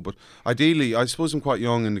don't know. But ideally, I suppose I'm quite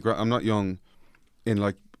young I'm not young in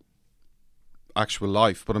like actual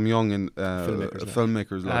life, but I'm young in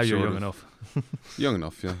filmmakers life. You're young enough. Young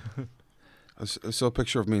enough, yeah. I saw a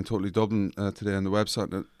picture of me in Totally Dublin today on the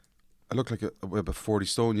website, and I look like about 40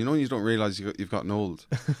 stone. You know, you don't realise you've gotten old.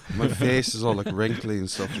 My face is all like wrinkly and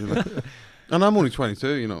stuff. You're like, and I'm only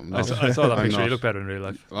 22, you know. I saw that picture. You look better in real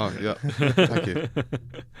life. Oh, yeah. Thank you.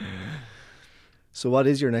 So what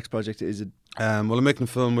is your next project? Is it? Well, I'm making a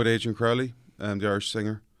film with Adrian Crowley, the Irish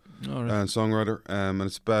singer and songwriter, and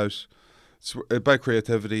it's about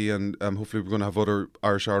creativity, and hopefully we're going to have other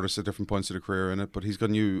Irish artists at different points of their career in it. But he's got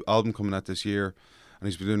a new album coming out this year, and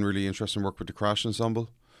he's been doing really interesting work with the Crash Ensemble,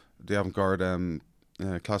 the avant-garde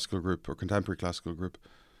classical group or contemporary classical group.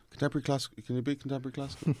 Contemporary classical? Can you be contemporary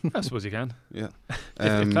classical? I suppose you can. Yeah.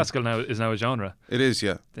 If classical is now a genre, it is.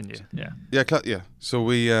 Yeah. Then yeah. Yeah. So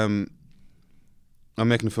we. I'm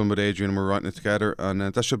making a film with Adrian and we're writing it together, and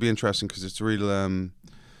that should be interesting because it's real.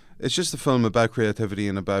 It's just a film about creativity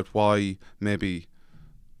and about why maybe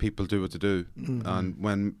people do what they do, and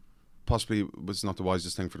when possibly it was not the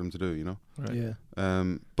wisest thing for them to do, you know. Right. Yeah.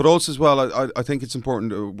 But also as well, I think it's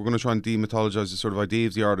important. We're going to try and demythologize the sort of idea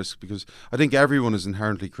of the artist, because I think everyone is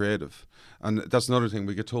inherently creative, and that's another thing.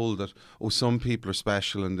 We get told that some people are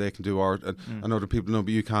special and they can do art, and other people no,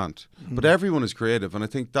 but you can't. But everyone is creative, and I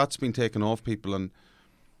think that's been taken off people. And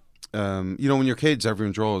you know, when you're kids,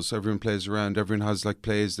 everyone draws, everyone plays around, everyone has like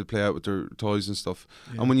plays they play out with their toys and stuff.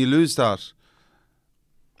 Yeah. And when you lose that,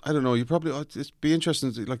 I don't know, you probably it'd be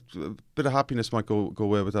interesting to, like, a bit of happiness might go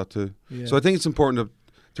away with that too. Yeah. So I think it's important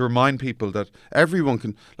to remind people that everyone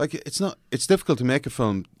can, like, it's difficult to make a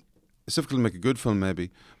film. It's difficult to make a good film,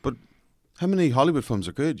 maybe, but how many Hollywood films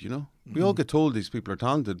are good, you know? We all get told these people are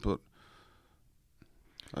talented, but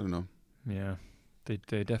I don't know. Yeah.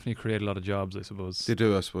 They definitely create a lot of jobs, I suppose. They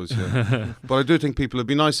do, I suppose, yeah. But I do think it'd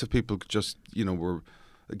be nice if people could just, you know, were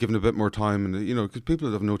given a bit more time, and, you know, because people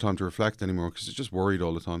have no time to reflect anymore because they're just worried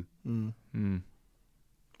all the time. And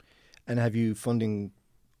have you funding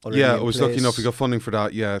already? Yeah, I was lucky enough we got funding for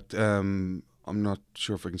that. Yeah, I'm not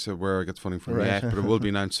sure if I can say where I get funding from yet, but it will be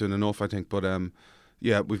announced soon enough, I think. But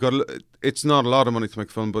yeah, we've got. It's not a lot of money to make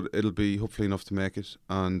a film, but it'll be hopefully enough to make it.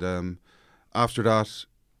 And after that,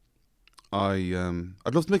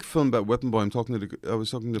 I'd love to make a film about Whipping Boy. I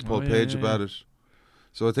was talking to Paul Page about it,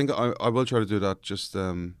 so I think I will try to do that. Just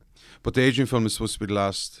but the Adrian film is supposed to be the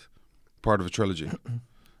last part of a trilogy,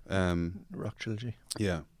 rock trilogy.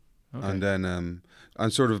 Yeah, okay. And then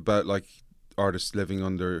and sort of about like artists living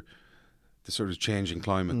under the sort of changing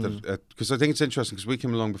climate that because I think it's interesting because we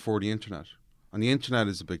came along before the internet, and the internet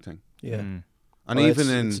is a big thing. Yeah, and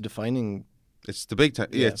even it's defining. It's the big thing.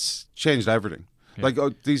 Yeah. It's changed everything. Yeah.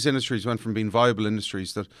 Like these industries went from being viable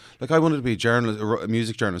industries that, like, I wanted to be a journalist, a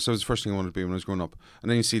music journalist. That was the first thing I wanted to be when I was growing up.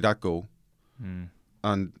 And then you see that go,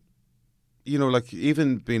 and you know, like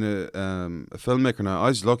even being a filmmaker now, I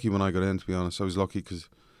was lucky when I got in. To be honest, I was lucky because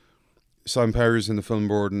Simon Perry's in the film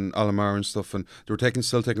board and Alan Maher and stuff, and they were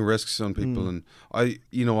still taking risks on people. And I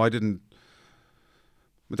didn't.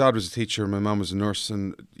 My dad was a teacher, my mum was a nurse,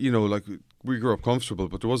 and you know, like we grew up comfortable,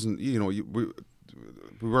 but there wasn't, you know,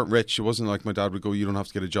 we weren't rich. It wasn't like my dad would go, you don't have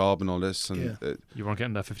to get a job and all this. And you weren't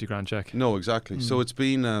getting that 50 grand check. No, exactly. So it's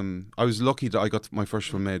been, I was lucky that I got my first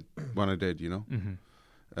film made when I did, you know.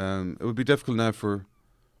 It would be difficult now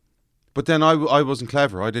but then I wasn't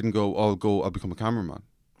clever. I didn't go, I'll become a cameraman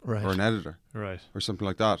or an editor or something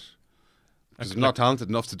like that. Because I'm not talented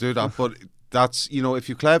enough to do that. But that's, you know, if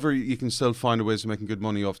you're clever, you can still find ways of making good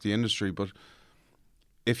money off the industry. But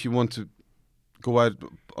if you want to go out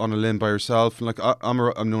on a limb by yourself, and like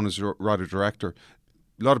I'm known as a writer director.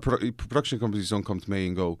 A lot of production companies don't come to me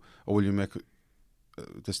and go, "Oh, will you make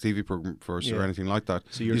this TV program for us or anything like that?"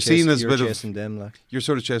 So you're chasing them, like you're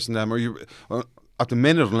sort of chasing them, or you at the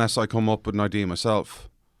minute, unless I come up with an idea myself,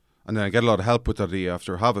 and then I get a lot of help with that idea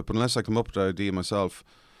after I have it. But unless I come up with that idea myself,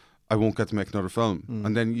 I won't get to make another film.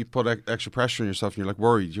 And then you put extra pressure on yourself, and you're like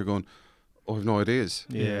worried. You're going, I have no ideas.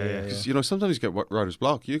 Yeah. Because, you know, sometimes you get writer's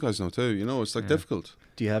block. You guys know too. You know, it's like difficult.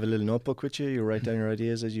 Do you have a little notebook with you? You write down your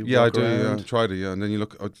ideas as you walk I do. Around? Yeah, try to. Yeah, and then you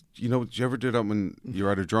look. You know, do you ever do that when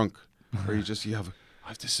you're either drunk or you have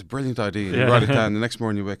this is a brilliant idea, and you write it down. The next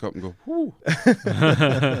morning you wake up and go, whoo.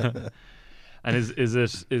 And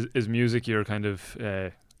is music your kind of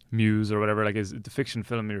muse or whatever? Like, is the fiction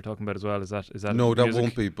film you're talking about as well? Is that no? That music?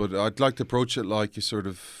 won't be. But I'd like to approach it like you sort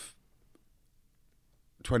of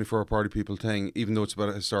 24 Party People thing, even though it's about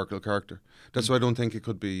a historical character. That's why I don't think it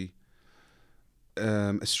could be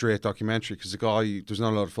a straight documentary, because the guy, there's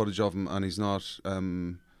not a lot of footage of him, and he's not.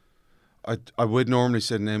 I would normally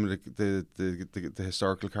say the name of the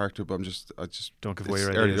historical character, but I just don't give away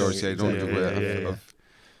your early ideas. Doors, don't give away.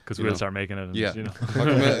 Because we'll start making it. And, you know.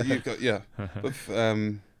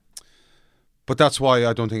 But that's why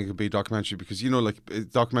I don't think it could be a documentary, because, you know, like a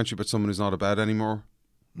documentary about someone who's not about anymore.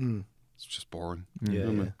 It's just boring.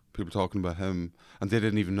 People talking about him and they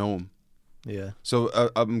didn't even know him. Yeah. So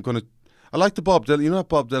I like the Bob Dylan. You know that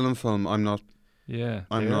Bob Dylan film? I'm not there.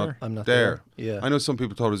 Yeah. I know some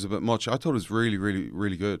people thought it was a bit much. I thought it was really, really,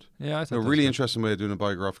 really good. Yeah, I thought a really interesting way of doing a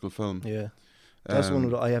biographical film. Yeah. That's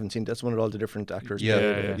one I haven't seen. That's one of all the different actors.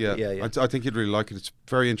 Yeah. I think you'd really like it. It's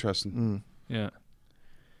very interesting. Yeah.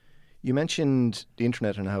 You mentioned the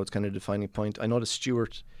internet and how it's kind of a defining point. I noticed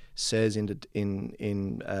Stuart says in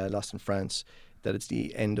Lost in France that it's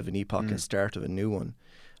the end of an epoch and start of a new one.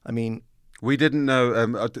 I mean, we didn't know.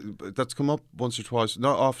 That's come up once or twice,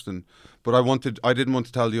 not often. But I didn't want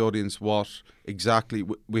to tell the audience what exactly.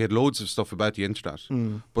 We had loads of stuff about the internet,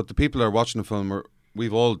 but the people that are watching the film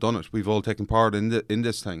we've all done it. We've all taken part in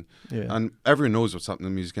this thing, and everyone knows what's happening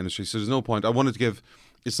in the music industry. So there's no point. I wanted to give.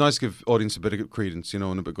 It's nice to give audience a bit of credence, you know,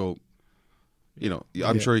 and a bit go. You know,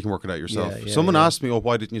 I'm sure you can work it out yourself. Someone asked me, "Oh,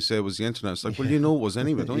 why didn't you say it was the internet?" It's like, well, you know, it was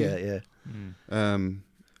anyway, don't you?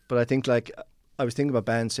 But I think, like, I was thinking about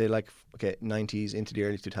bands, say, like, 90s into the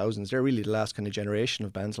early 2000s. They're really the last kind of generation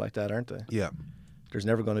of bands like that, aren't they? Yeah. There's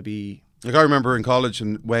never going to be. Like, I remember in college,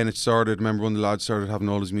 and when it started, I remember when the lads started having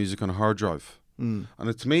all his music on a hard drive. And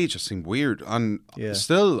to me, it just seemed weird. And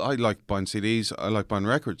still, I like buying CDs. I like buying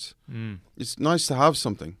records. It's nice to have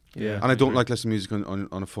something. Yeah. And I don't like listening to music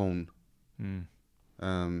on a phone.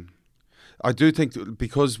 I do think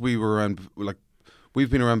because we were around, like, we've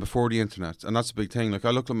been around before the internet, and that's a big thing. Like, I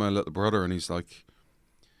look at my little brother, and he's like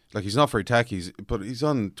he's not very techy, but he's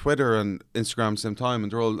on Twitter and Instagram at the same time,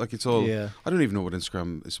 and they're all like, it's all. Yeah. I don't even know what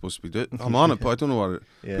Instagram is supposed to be doing. I'm on it, but I don't know what it.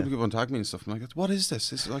 Yeah. People keep on tagging me and stuff. I'm like, what is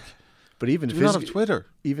this? It's like. But even do you not have Twitter?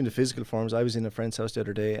 Even the physical forms. I was in a friend's house the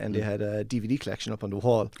other day, and they had a DVD collection up on the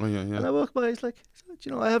wall. Oh yeah. And I walked by. It's like,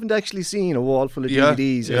 I haven't actually seen a wall full of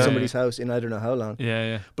DVDs in somebody's house in I don't know how long.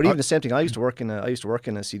 Yeah. But even the same thing. I used to work in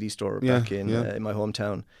a CD store back in my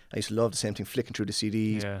hometown. I used to love the same thing, flicking through the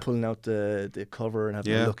CDs, pulling out the cover and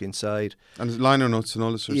having a look inside. And liner notes and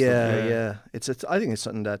all this sort of stuff. Yeah. It's I think it's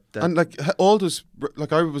something that and like all those,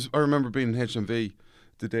 like I remember being in HMV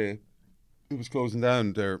the day it was closing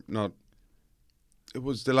down there. It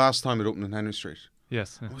was the last time it opened in Henry Street.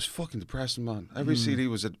 Yes. It was fucking depressing, man. Every CD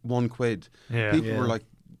was at £1. Yeah. People were like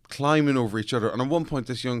climbing over each other. And at one point,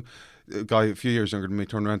 this young guy, a few years younger than me,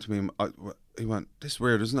 turned around to me and he went, "This is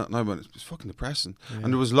weird, isn't it?" And I went, "It's fucking depressing." Yeah.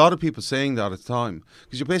 And there was a lot of people saying that at the time.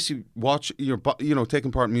 Because you basically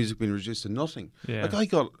taking part in music being reduced to nothing. Yeah.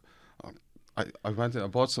 Like I went and I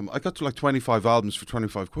bought some. I got to like 25 albums for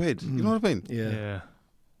 £25. You know what I mean? Yeah.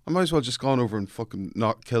 I might as well just gone over and fucking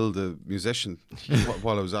not kill the musician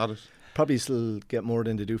while I was at it. Probably still get more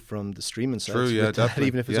than they do from the streaming sites. True, yeah, definitely.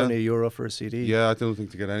 Even if it's only €1 for a CD. Yeah, I don't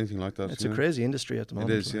think they get anything like that. It's a crazy industry at the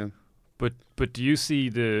moment. It is, yeah. But do you see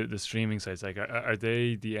the streaming sites, like, are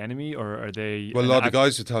they the enemy, or are they... Well, a lot of the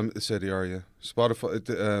guys would say they are, yeah.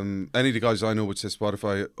 Spotify, any of the guys I know would say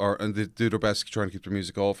Spotify and they do their best to try and keep their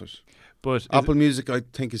music off it. But Apple Music, I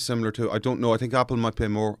think, is similar to... I don't know. I think Apple might pay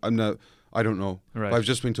more. I don't know. Right. But I've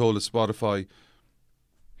just been told that Spotify,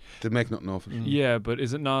 they make nothing off it. Yeah, but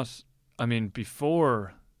is it not... I mean,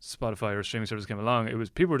 before Spotify or streaming service came along, it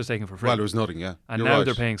was people were just taking it for free. Well, there was nothing, yeah. And you're now right.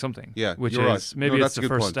 they're paying something. Yeah, which you're is right. maybe it's the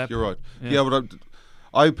first step. You're right. Yeah, but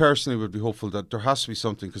I personally would be hopeful that there has to be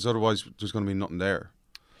something, because otherwise there's going to be nothing there.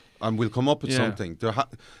 And we'll come up with something. There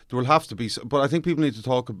will have to be, but I think people need to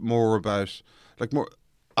talk more about, like, more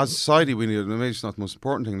as a society. We need. Maybe it's not the most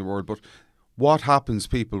important thing in the world, but what happens,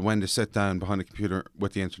 people, when they sit down behind a computer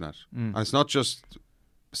with the internet, and it's not just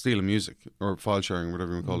stealing music or file sharing,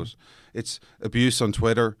 whatever you call it. It's abuse on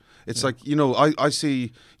Twitter. It's like, I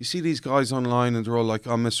see these guys online and they're all like,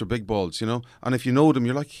 "I'm Mr. Big Balls," and if you know them,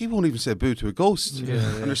 you're like, he won't even say boo to a ghost. And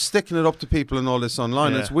they're sticking it up to people and all this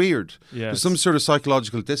online. It's weird. There's some sort of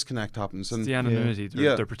psychological disconnect happens. And it's the anonymity.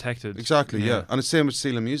 They're protected. Exactly, yeah. And it's the same with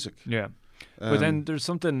stealing music. Yeah. But then there's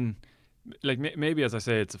something... Like maybe, as I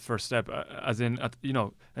say, it's a first step. As in,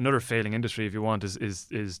 another failing industry, if you want,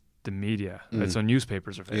 is the media. Right? So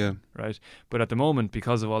newspapers are failing, right? But at the moment,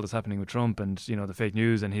 because of all that's happening with Trump and the fake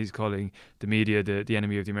news, and he's calling the media the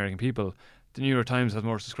enemy of the American people, the New York Times has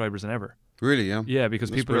more subscribers than ever. Really, yeah. Yeah,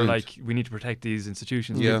 because That's people brilliant. are like, we need to protect these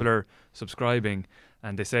institutions. People are subscribing,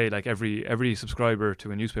 and they say like every subscriber to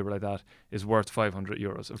a newspaper like that is worth €500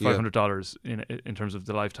 or $500 in terms of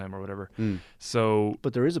the lifetime or whatever. So,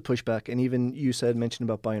 but there is a pushback, and even you mentioned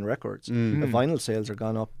about buying records. The vinyl sales are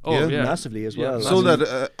gone up massively as well. So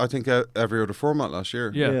that I think every other format last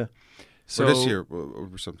year. Yeah. So this year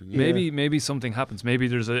or something. Maybe something happens. Maybe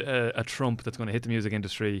there's a Trump that's going to hit the music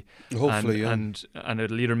industry. Hopefully, and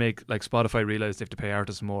it'll either make like Spotify realize they have to pay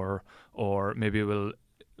artists more, or maybe it will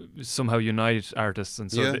somehow unite artists, and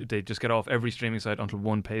so they just get off every streaming site until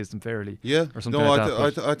one pays them fairly. Yeah, or something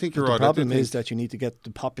like that. I think you're right. The problem is that you need to get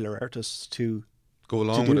the popular artists to go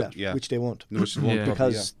along with that, it, which they won't.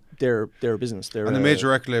 Because they're a business. And the major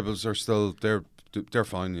record labels are still they're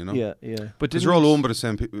fine, Yeah. But they're all owned by the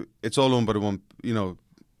same people. It's all owned by the one,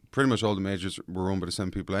 pretty much all the majors were owned by the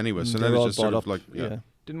same people anyway. So then it's just sort of like,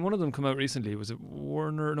 Didn't one of them come out recently? Was it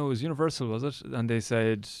Warner? No, it was Universal, was it? And they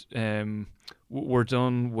said, we're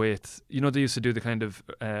done with... they used to do the kind of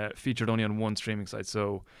featured only on one streaming site.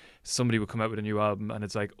 So somebody would come out with a new album and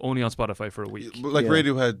it's like only on Spotify for a week. Like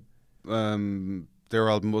Radiohead, their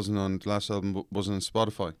album wasn't on... The last album wasn't on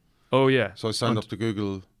Spotify. Oh, yeah. So I signed up to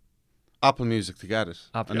Google... Apple Music to get it.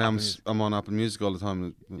 I'm on Apple Music all the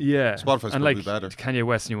time. Yeah. Spotify's and probably better. Kanye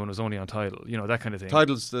West's new one was only on Tidal, that kind of thing.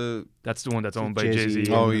 Tidal's that's the one that's owned by Jay-Z.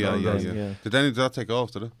 Oh, yeah. Did that take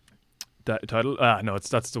off, did it? That Tidal? No,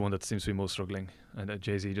 that's the one that seems to be most struggling. And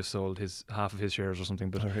Jay-Z just sold half of his shares or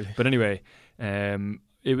something. But but anyway, I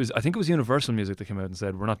think it was Universal Music that came out and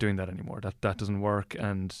said, we're not doing that anymore. That doesn't work,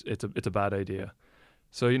 and it's a bad idea.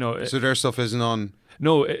 So so their stuff isn't on.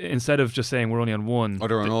 No, instead of just saying we're only on one,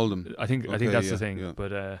 they're on all of them. I think that's the thing. Yeah.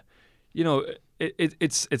 But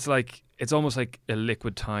it's like it's almost like a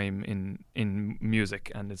liquid time in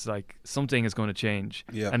music, and it's like something is going to change,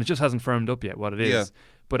 and it just hasn't firmed up yet what it is. Yeah.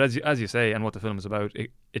 But as you say, and what the film is about,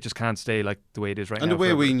 it just can't stay like the way it is right now. And the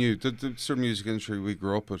way we knew the sort of music industry we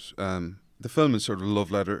grew up with, the film is sort of a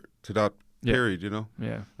love letter to that period, you know,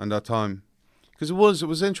 and that time, because it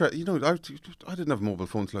was interesting. You know, I didn't have a mobile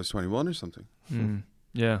phone till I was 21 or something.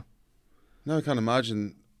 Yeah. Now I can't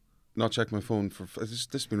imagine not checking my phone for. This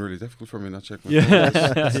has been really difficult for me not checking my phone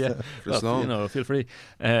for this long. You know, feel free.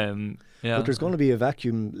 But there's going to be a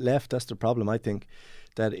vacuum left. That's the problem, I think.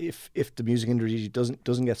 That if the music industry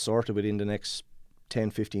doesn't get sorted within the next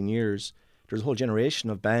 10, 15 years, there's a whole generation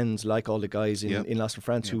of bands like all the guys in Lost in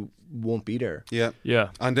France who won't be there. Yeah.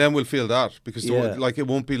 And then we'll feel that because like it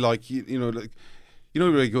won't be like you know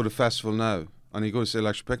where you go to a festival now and you go to say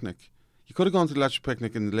Electric Picnic. You could have gone to the Electric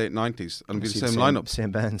Picnic in the late 90s and be the same lineup,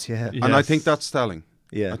 same bands, And I think that's telling.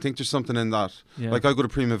 Yeah, I think there's something in that. Like I go to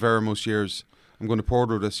Primavera most years. I'm going to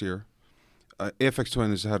Porto this year. Aphex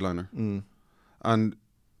Twin is the headliner, and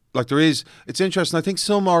like it's interesting. I think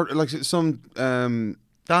some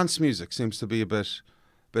dance music seems to be a bit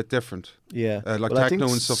different. Yeah, like techno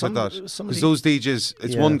and stuff like that. Because those DJs,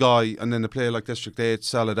 it's one guy, and then they play like District 8,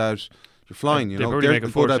 sell it out. You're flying, you know.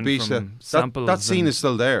 That scene is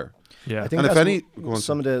still there. Yeah, I think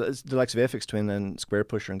some of the likes of Aphex Twin and Square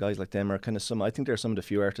Pusher and guys like them are kind of I think they're some of the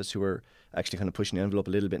few artists who are actually kind of pushing the envelope a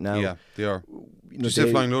little bit now. Yeah, they are. You know,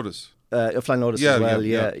 Flying Lotus. Flying Lotus as well.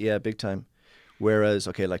 Yeah, big time. Whereas,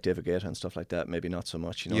 like David Guetta and stuff like that, maybe not so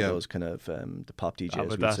much. You know, those kind of the pop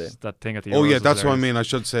DJs. But say. That thing at the Euros that's what I mean. I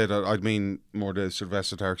should say that. I'd mean more the sort of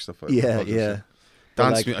esoteric stuff.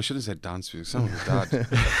 Dance music. I shouldn't say dance music. Sound like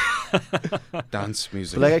dad. Dance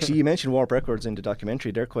music. But actually, you mentioned Warp Records in the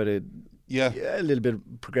documentary. They're quite a little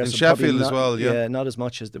bit progressive. In Sheffield as well. Yeah, not as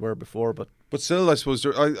much as they were before, but still, I suppose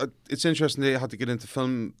it's interesting they had to get into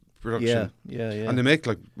film production. Yeah. And they make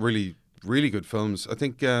like really, really good films. I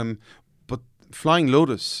think. But Flying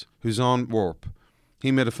Lotus, who's on Warp,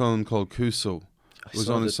 he made a film called Kuso. It was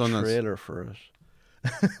on the trailer for it.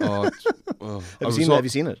 Have you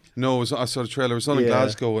seen it? No, I saw the trailer. It was on in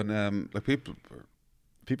Glasgow, and like people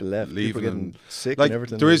left, people getting sick like, and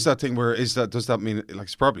everything. There is that thing where does that mean like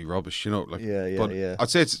it's probably rubbish, you know? Like, but I'd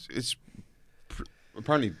say it's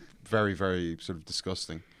apparently very, very sort of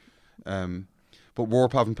disgusting. But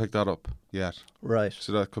Warp haven't picked that up yet, right?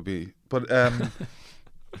 So that could be, but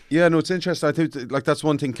it's interesting. I think like that's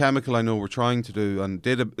one thing Chemical I know were trying to do, and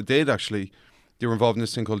they were involved in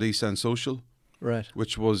this thing called East End Social. Right.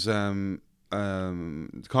 Which was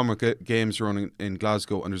Commonwealth Games running in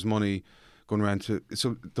Glasgow, and there's money going around to.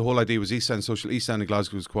 So the whole idea was East End Social. East End of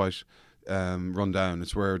Glasgow was quite run down.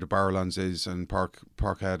 It's where the Barrowlands is and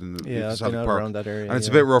Parkhead and the I've been out Park. Around that area. And it's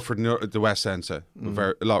a bit rougher than the West End, a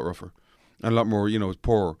lot rougher and a lot more,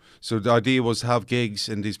 poorer. So the idea was to have gigs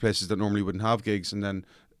in these places that normally wouldn't have gigs, and then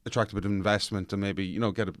attract a bit of investment and maybe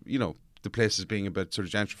get the places being a bit sort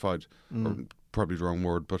of gentrified, or probably the wrong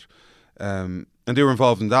word, but. And they were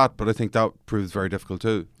involved in that, but I think that proved very difficult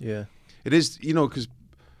too. Yeah, it is, because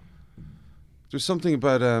there's something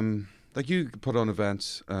about like you put on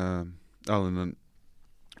events, Alan, and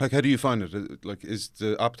like how do you find it? Like, is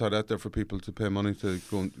the appetite out there for people to pay money to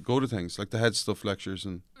go to things like the HeadStuff lectures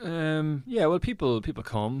and? Well, people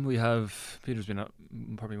come. We have Peter's been out,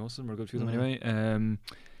 probably most of them, or a good few of them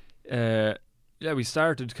anyway. We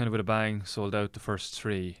started kind of with a bang, sold out the first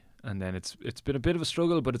 3. And then it's been a bit of a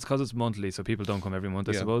struggle, but it's because it's monthly, so people don't come every month,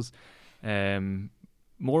 I suppose.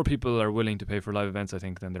 More people are willing to pay for live events, I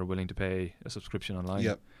think, than they're willing to pay a subscription online.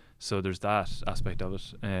 Yep. So there's that aspect of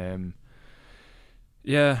it.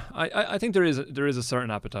 I think there is a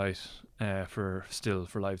certain appetite for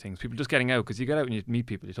live things. People just getting out, because you get out and you meet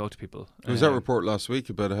people, you talk to people. There was that report last week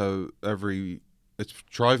about how it's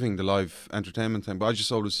driving the live entertainment thing, but I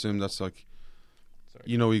just always assume that's like,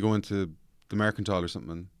 you go into the Mercantile or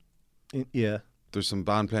something. There's some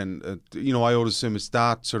band playing. I always assume it's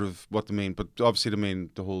that sort of what they mean, but obviously they mean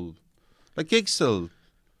the whole, like gigs still.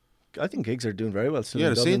 I think gigs are doing very well still. Yeah,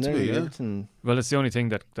 they seem to be. Yeah. Well, it's the only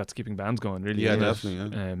thing that's keeping bands going, really. Yeah,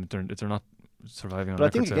 definitely. Yeah. They're not surviving on. But I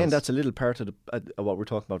think sales. Again that's a little part of what we're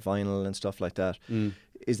talking about, vinyl and stuff like that.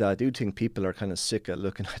 Is that I do think people are kind of sick at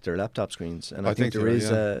looking at their laptop screens, and I think there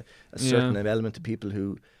is a certain element of people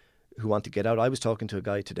who want to get out. I was talking to a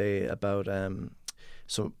guy today about.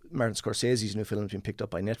 So Martin Scorsese's new film has been picked up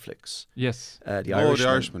by Netflix. Yes. The Irishman. The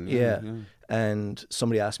Irishman. Yeah. And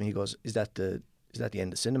somebody asked me, he goes, is that the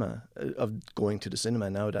end of cinema, of going to the cinema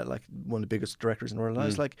now, that like one of the biggest directors in the world? And I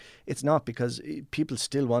was like, it's not, because people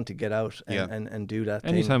still want to get out and do that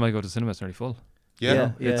Anytime thing. I go to cinema, it's nearly full.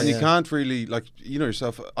 And you can't really, like,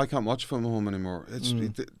 yourself, I can't watch film at home anymore.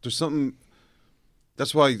 There's something,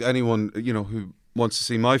 that's why anyone, who wants to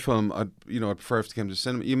see my film, I'd prefer if they came to the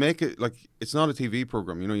cinema. You make it like it's not a TV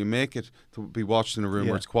program. You make it to be watched in a room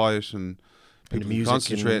where it's quiet and people can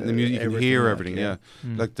concentrate, and the music, you can hear everything.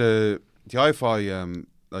 Like the the hi-fi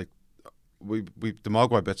like we the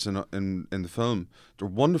Mogwai bits in the film, they're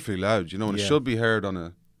wonderfully loud, you know, and it should be heard on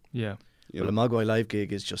a Well, a Mogwai live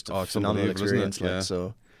gig is just a phenomenal experience, like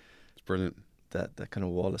so. It's brilliant. That kind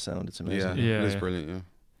of wall of sound, it's amazing. Yeah, it is brilliant. Yeah.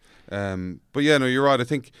 But yeah, no, you're right.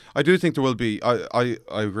 I do think there will be. I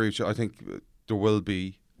agree with you. I think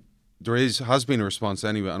has been a response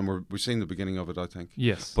anyway, and we're seeing the beginning of it, I think.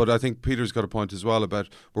 Yes. But I think Peter's got a point as well about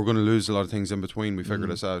we're going to lose a lot of things in between. We figure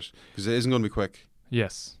this out because it isn't going to be quick.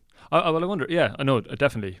 Yes. Well, I wonder. Yeah, I know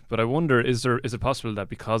definitely, but I wonder: is it possible that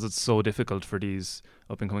because it's so difficult for these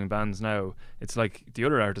up and coming bands now, it's like the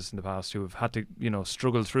other artists in the past who have had to,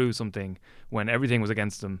 struggle through something when everything was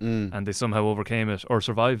against them, and they somehow overcame it or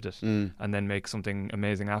survived it, and then make something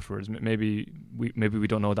amazing afterwards. Maybe we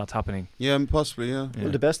don't know that's happening. Yeah, possibly. Yeah.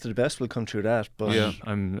 Well, the best of the best will come through that, but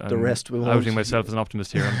I'm the rest will. Outing myself as an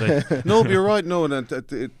optimist here. No, but you're right. No, and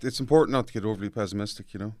it's important not to get overly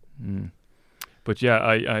pessimistic. You know. But yeah,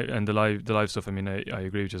 I and the live stuff. I mean, I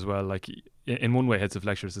agree with you as well. Like in one way, HeadStuff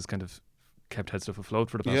Lectures has kind of kept HeadStuff afloat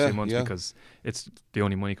for the past few months because it's the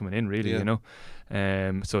only money coming in, really. You know,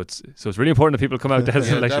 so it's really important that people come out to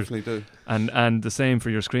HeadStuff Lectures. Definitely do. And the same for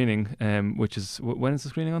your screening, which is when is the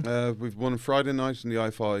screening on? We've one Friday night in the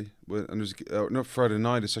I-Fi, and there's not Friday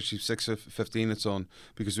night. It's actually 6:15. It's on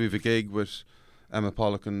because we have a gig with Emma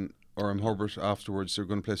Pollock and Orem Hubbard afterwards. They're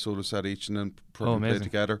going to play solo set each and then probably play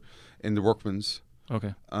together in the Workman's.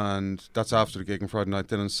 Okay. And that's after the gig on Friday night.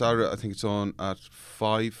 Then on Saturday, I think it's on at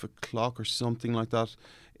 5 o'clock or something like that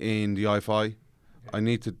in the I-Fi. I'm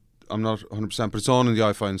not 100%, but it's on in the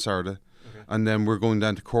I-Fi on Saturday. Okay. And then we're going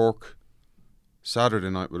down to Cork Saturday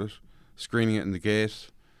night with it, screening it in the Gate.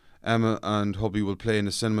 Emma and hubby will play in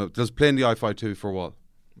the cinema. They'll play in the I-Fi too for a while.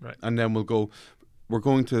 Right. And then we're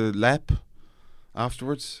going to Lepp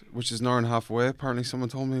afterwards, which is an hour and a half away. Apparently, someone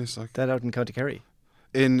told me it's like that out in County Kerry.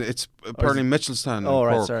 It's apparently Mitchelstown. Oh,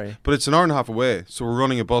 right, Cork. sorry. But it's an hour and a half away, so we're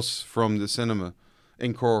running a bus from the cinema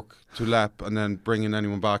in Cork to Lepp, and then bringing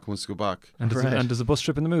anyone back who wants to go back. And there's a bus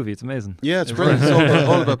trip in the movie. It's amazing. Yeah, it's brilliant. It's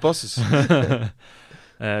all about buses.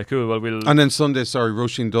 Cool. Well, and then Sunday,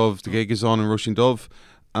 Roisin Dove. The gig is on in Roisin Dove,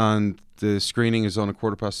 and the screening is on at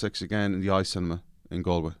 6:15 again in the iCinema in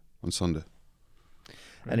Galway on Sunday.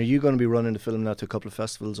 And are you going to be running the film now to a couple of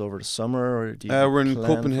festivals over the summer, or do you we're in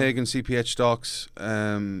Copenhagen, CPH Docs,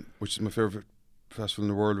 which is my favourite festival in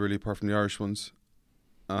the world, really, apart from the Irish ones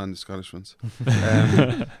and the Scottish ones.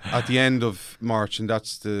 At the end of March, and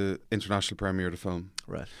that's the international premiere of the film.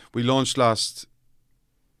 Right. We launched last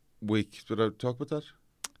week. Did I talk about that?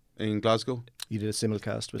 In Glasgow. You did a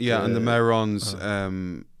simulcast with and the Mayrons.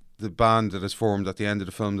 The band that has formed at the end of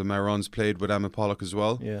the film, the Mayrons, played with Emma Pollock as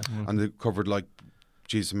well. Yeah. And they covered like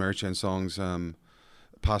Jesus and Mary Chain songs,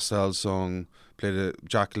 Pastel song, played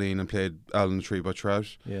Jacqueline and played Ellen the Tree by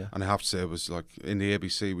Trout. Yeah. And I have to say it was like in the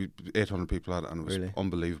ABC, 800 people had it, and it was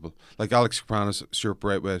unbelievable. Like Alex Sopranos, Stuart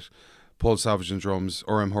Braithwaite, Paul Savage on drums,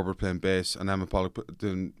 Orem Hubbard playing bass, and Emma Pollock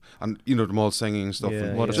doing, and them all singing and stuff.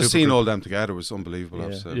 And just seeing all them together was unbelievable. I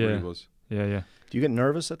have to say, it really was. Yeah. Do you get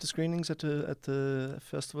nervous at the screenings at the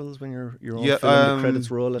festivals when you're on film, the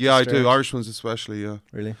credits roll? At the I start? do. Irish ones especially. Yeah.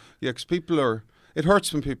 Really? Yeah, because it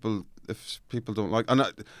hurts when if people don't like. And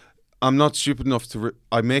I'm not stupid enough to.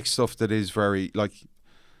 I make stuff that is very like.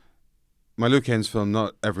 My Luke Haynes film.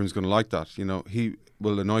 Not everyone's going to like that. You know, he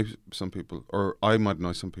will annoy some people, or I might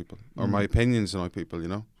annoy some people, or my opinions annoy people. You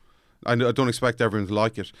know, I don't expect everyone to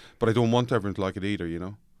like it, but I don't want everyone to like it either. You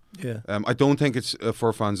know. Yeah. I don't think it's a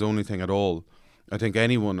for fans only thing at all. I think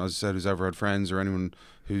anyone, as I said, who's ever had friends or anyone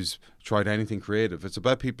who's tried anything creative, it's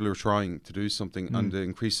about people who are trying to do something and the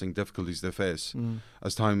increasing difficulties they face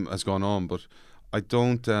as time has gone on. But I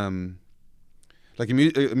don't like a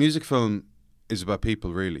music film is about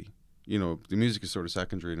people, really. You know, the music is sort of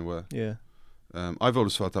secondary in a way. Yeah. I've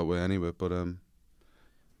always felt that way anyway. But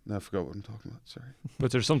now I forgot what I'm talking about. Sorry.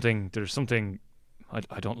 But there's something.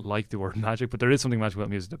 I don't like the word magic, but there is something magical about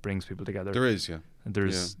music that brings people together. There is, yeah. And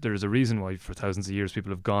there's a reason why for thousands of years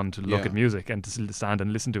people have gone to look at music and to stand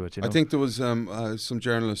and listen to it. You know? I think there was some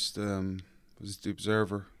journalist, was it The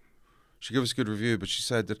Observer? She gave us a good review, but she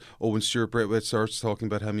said that when Stuart Braithwaite starts talking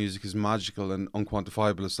about how music is magical and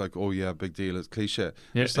unquantifiable, it's like, oh yeah, big deal, it's cliche.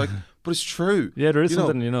 Yeah. It's like, but it's true. Yeah, there is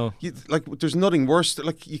something, there's nothing worse.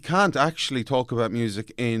 Like, you can't actually talk about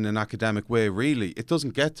music in an academic way, really. It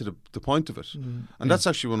doesn't get to the point of it. And that's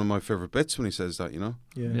actually one of my favourite bits when he says that, you know.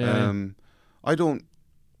 Yeah. I don't...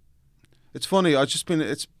 It's funny, it's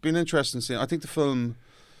been interesting seeing... I think the film...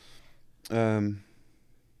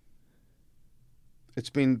 it's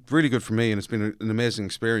been really good for me, and it's been an amazing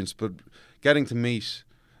experience. But getting to meet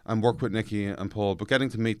and work with Nicky and Paul, but getting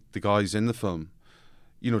to meet the guys in the film,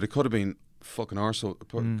 you know, they could have been fucking arseholes.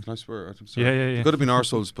 Can I swear? I'm sorry. Yeah. They could have been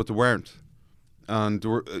arseholes, but they weren't. And they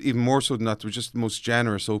were even more so than that. They were just the most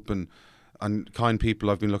generous, open, and kind people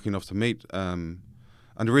I've been lucky enough to meet. And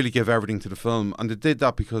they really give everything to the film. And they did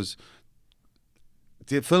that because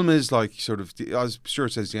the film is like sort of, I was sure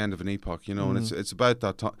it says the end of an epoch, you know, and it's about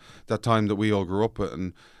that time that we all grew up with.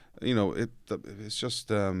 And, you know, it's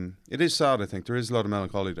just, it is sad, I think. There is a lot of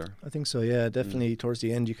melancholy there. I think so, yeah. Definitely towards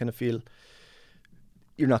the end, you kind of feel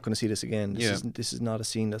you're not going to see this again. This is not a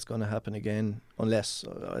scene that's going to happen again unless,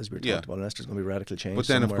 as we were talking about, unless there's going to be radical change. But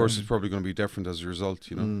then, of course, it's probably going to be different as a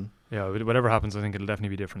result, you know. Yeah, whatever happens, I think it'll definitely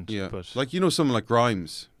be different. Yeah, but like, you know, someone like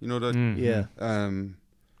Grimes, you know that? Yeah.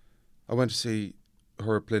 I went to see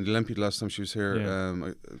her playing the Olympiad last time she was here.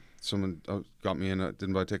 Yeah. Someone got me in. I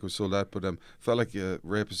didn't buy a ticket, was sold out. But felt like a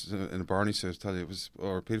rapist in a Barney suit. I tell you, it was,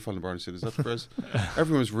 or a paedophile in a Barney suit. Is that the phrase?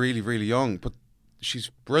 Everyone was really, really young, but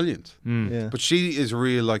she's brilliant. Yeah. But she is a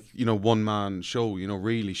real, like, you know, one man show. You know,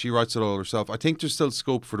 really, she writes it all herself. I think there's still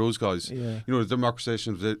scope for those guys. Yeah. You know, the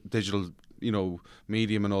democratization of the digital, you know,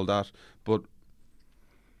 medium and all that. But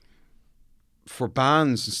for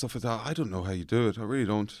bands and stuff like that, I don't know how you do it. I really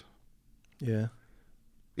don't. Yeah.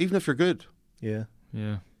 Even if you're good. Yeah.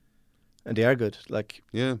 Yeah. And they are good. Like,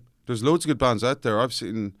 yeah, there's loads of good bands out there. I've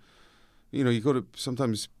seen, you know, you go to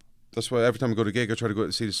sometimes. That's why every time I go to a gig, I try to go out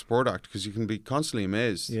and see the support act because you can be constantly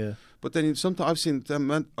amazed. Yeah. But then sometimes I've seen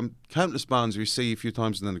them, countless bands you see a few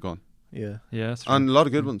times and then they're gone. Yeah. Yeah, that's true. And a lot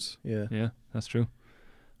of good ones. Yeah. Yeah, that's true.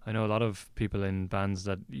 I know a lot of people in bands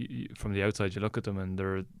that from the outside you look at them and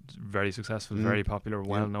they're very successful, very popular,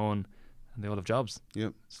 well known, and they all have jobs. Yeah.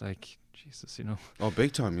 It's like, Jesus, you know. Oh,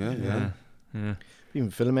 big time, yeah. Even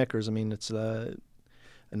filmmakers, I mean, it's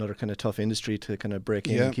another kind of tough industry to kind of break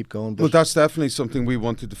in and keep going. But well, that's definitely something we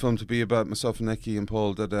wanted the film to be about, myself and Nicky and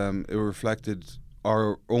Paul, that it reflected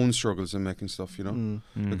our own struggles in making stuff, you know.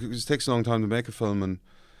 Because it takes a long time to make a film, and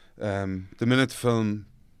the minute the film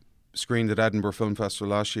screened at Edinburgh Film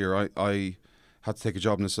Festival last year, I had to take a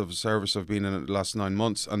job in the civil service. I've been in it the last 9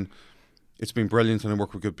 months, and it's been brilliant, and I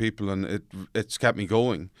work with good people, and it's kept me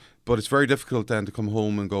going. But it's very difficult then to come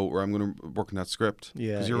home and go, where I'm going to work on that script.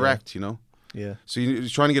 Yeah, because you're wrecked, you know. Yeah. So you're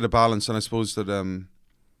trying to get a balance, and I suppose that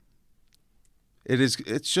it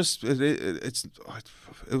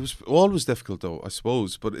was always difficult though, I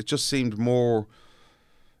suppose, but it just seemed more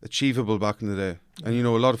achievable back in the day. And you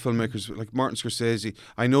know, a lot of filmmakers like Martin Scorsese,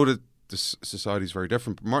 I know that the society is very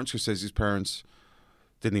different, but Martin Scorsese's parents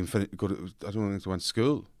didn't even go to, I don't think they went to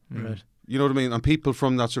school. Right. You know what I mean? And people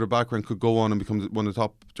from that sort of background could go on and become one of the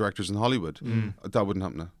top directors in Hollywood. That wouldn't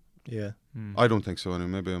happen now. Yeah. I don't think so anyway.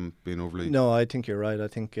 Maybe I'm being overly... No, I think you're right. I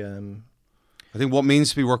think what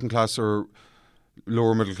means to be working class or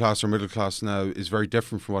lower middle class or middle class now is very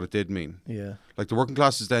different from what it did mean. Yeah. Like the working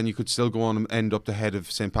classes then, you could still go on and end up the head of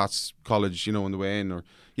St. Pat's College, you know, on the way in, or,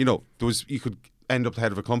 you know, you could end up the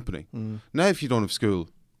head of a company. Now if you don't have school,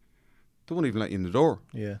 they won't even let you in the door.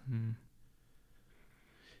 Yeah.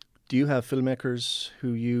 Do you have filmmakers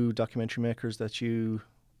documentary makers that you...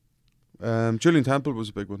 Julian Temple was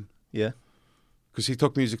a big one. Yeah. Because he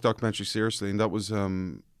took music documentary seriously, and that was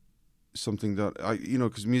something that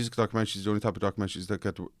because music documentaries are the only type of documentaries that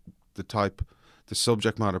get the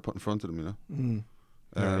subject matter put in front of them, you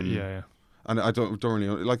know. Yeah. And I don't really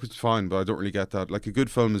like, it's fine, but I don't really get that. Like, a good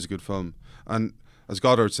film is a good film, and as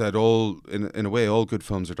Goddard said, in a way, all good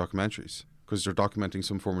films are documentaries because they're documenting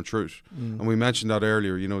some form of truth. And we mentioned that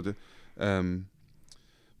earlier. You know,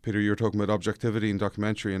 Peter, you were talking about objectivity in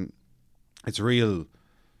documentary, and it's a real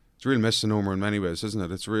misnomer in many ways, isn't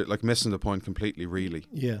it? It's like missing the point completely, really.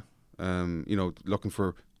 Yeah. You know, looking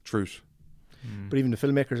for truth. But even the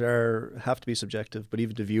filmmakers have to be subjective, but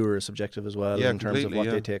even the viewer is subjective as well in terms of what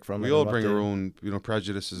they take from it. We all bring our own, you know,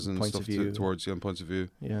 prejudices and stuff towards points of view.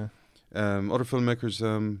 Yeah. Other filmmakers,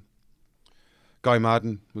 Guy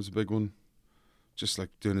Madden was a big one, just like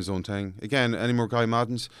doing his own thing. Again, any more Guy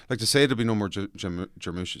Maddens? Like, to say there'll be no more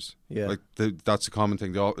Jarmusch's. Yeah. Like, that's a common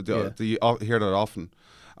thing. You hear that often.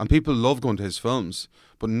 And people love going to his films,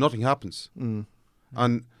 but nothing happens.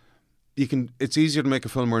 And it's easier to make a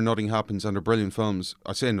film where nothing happens, and they're brilliant films.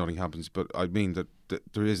 I say nothing happens, but I mean that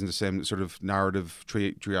there isn't the same sort of narrative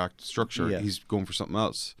three-act structure. Yeah. He's going for something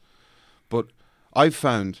else. But I've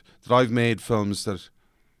found that I've made films that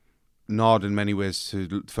nod in many ways to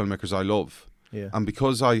filmmakers I love. Yeah. And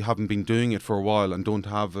because I haven't been doing it for a while and don't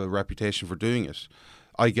have a reputation for doing it,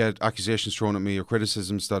 I get accusations thrown at me or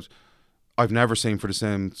criticisms that I've never seen for the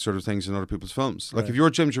same sort of things in other people's films. Like, if you're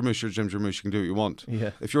Jim Jarmusch, you're Jim Jarmusch, you can do what you want.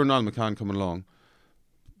 Yeah. If you're Niall McCann coming along,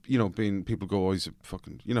 you know, people go, oh, he's a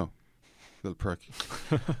fucking, you know, little prick.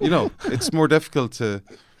 You know, it's more difficult to,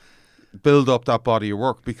 build up that body of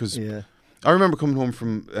work, because I remember coming home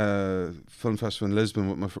from film festival in Lisbon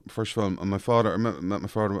with my first film, and my father, I met my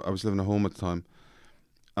father, I was living at home at the time,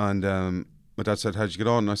 and my dad said, "How'd you get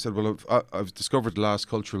on?" And I said, "Well, I've discovered the last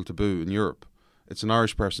cultural taboo in Europe. It's an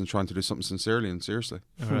Irish person trying to do something sincerely and seriously."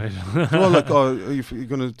 Right. Well, like, oh, you're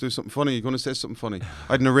going to do something funny? You're going to say something funny?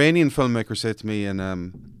 I had an Iranian filmmaker say to me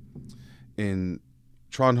in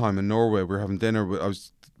Trondheim in Norway, we were having dinner.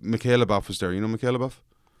 Mikhail Abaf was there. You know Mikhail Abaf?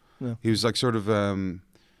 No. He was like sort of,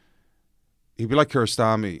 he'd be like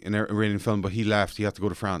Kiarostami in Iranian film, but he left. He had to go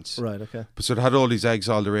to France. Right, okay. But so it had all these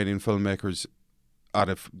exiled Iranian filmmakers at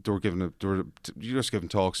it. They were just giving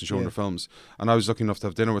talks and showing their films. And I was lucky enough to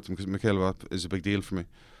have dinner with them because Mikhail Abaf is a big deal for me.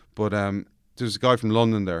 But there's a guy from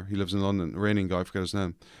London there. He lives in London, Iranian guy, I forget his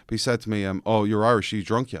name. But he said to me, "Oh, you're Irish. Are you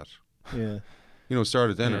drunk yet?" Yeah. You know,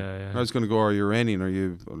 started dinner. And I was going to go, "Are you Iranian? Are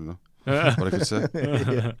you?" I don't know what I could say.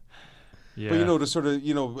 Yeah. But you know, the sort of,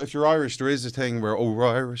 you know, if you're Irish, there is a thing where, oh, we're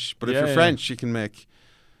Irish. But if you're French, you can make,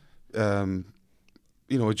 you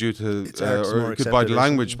know, due to or goodbye to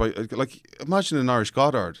language. By like, imagine an Irish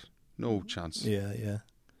Goddard. No chance. Yeah, yeah.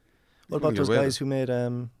 What about those guys who made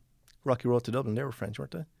Rocky Road to Dublin? They were French,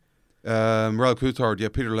 weren't they? Raoul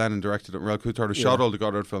Coulthard, Peter Lennon directed it. Raoul Coulthard who shot all the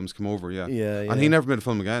Goddard films, come over, and he never made a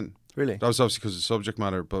film again. Really? That was obviously because of the subject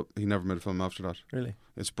matter, but he never made a film after that. Really?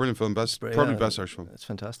 It's a brilliant film, probably best Irish film. It's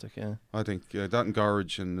fantastic, yeah. I think that and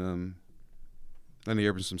Garage and Lenny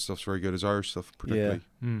Abrams stuff's very good. His Irish stuff, particularly.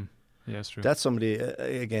 Yeah, it's true. That's somebody,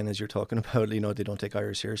 again, as you're talking about, you know, they don't take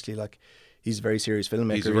Irish seriously. Like, he's a very serious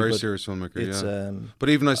filmmaker. He's a very serious filmmaker, but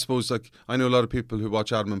even, I suppose, like, I know a lot of people who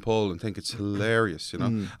watch Adam and Paul and think it's hilarious, you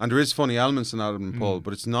know. And there is funny elements in Adam and Paul,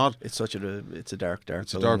 but it's not. It's such it's a dark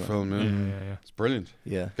It's film, a dark film, yeah. It's brilliant.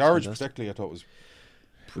 Yeah. Garage, particularly, I thought was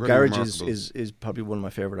Garage is probably one of my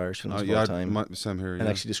favourite Irish films of all time. Same here, and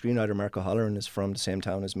actually, the screenwriter Mark O'Halloran is from the same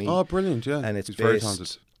town as me. Oh, brilliant! Yeah, and it's very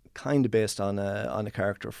talented. Kind of based on a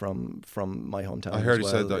character from my hometown. I heard he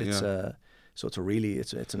said that. So it's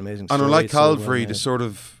an amazing story. And unlike Calvary, the sort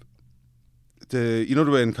of you know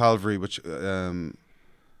the way in Calvary, which I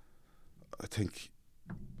think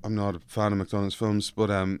I'm not a fan of McDonagh's films, but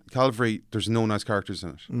Calvary, there's no nice characters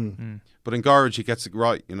in it. But in Garage, he gets it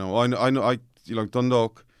right. You know, I know, you know,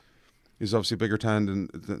 Dundalk is obviously a bigger town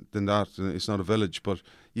than that. It's not a village, but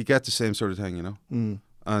you get the same sort of thing, you know.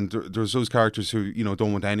 And there's those characters who, you know,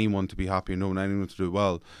 don't want anyone to be happy and don't want anyone to do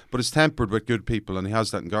well. But it's tempered with good people, and he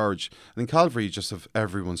has that in Garage. And in Calvary, you just have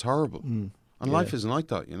everyone's horrible. And life isn't like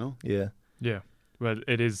that, you know. Yeah. Yeah. Well,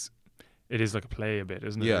 it is like a play a bit,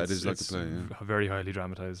 isn't it? Yeah, it is like a play, very highly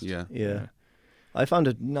dramatized. Yeah. I found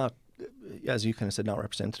it not, as you kind of said, not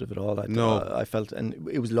representative at all. I felt, and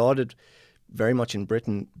it was lauded very much in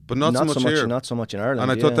Britain, but not so much here. Not so much in Ireland.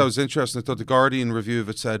 And I thought that was interesting. I thought the Guardian review of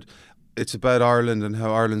it said it's about Ireland and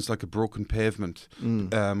how Ireland's like a broken pavement,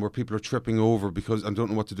 where people are tripping over because and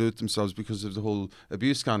don't know what to do with themselves because of the whole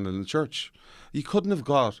abuse scandal in the church. You couldn't have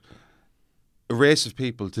got a race of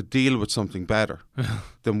people to deal with something better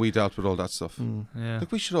than we dealt with all that stuff.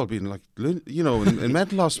 Like we should all be in, like, you know, in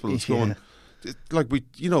mental hospitals going, like, we,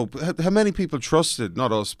 you know, how many people trusted,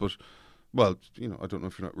 not us, but, well, you know, I don't know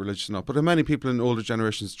if you're not religious or not, but how many people in older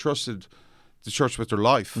generations trusted the church with their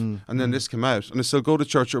life, and then this came out, and they still go to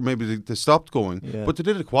church, or maybe they stopped going, but they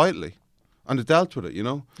did it quietly, and they dealt with it, you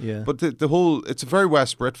know. But the whole, it's a very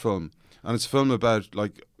West Brit film, and it's a film about,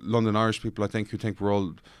 like, London Irish people, I think, who think we're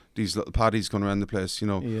all these little paddies going around the place, you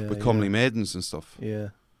know, with comely maidens and stuff.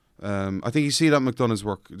 I think you see that in McDonagh's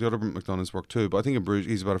work, the other McDonagh's work too, but I think in Bruges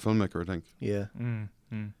he's about a filmmaker, I think.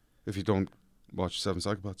 If you don't watch Seven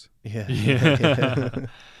Psychopaths.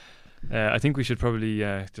 I think we should probably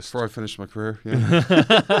just before I finish my career.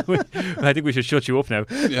 I think we should shut you up now.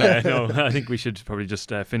 No, I think we should probably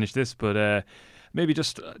just finish this. But maybe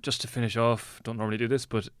just to finish off, don't normally do this,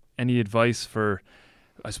 but any advice for,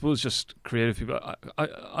 I suppose, just creative people?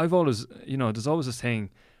 I've always, you know, there's always this thing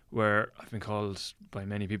where I've been called by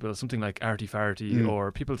many people something like arty-farty,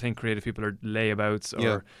 or people think creative people are layabouts,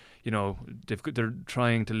 or you know, they're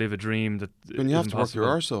trying to live a dream that when you have to work your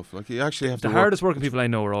arse off, like you actually have to. The hardest working people I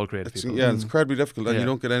know are all creative people. Yeah, it's incredibly difficult, and you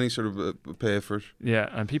don't get any sort of pay for it. Yeah,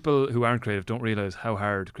 and people who aren't creative don't realise how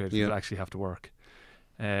hard creative people actually have to work.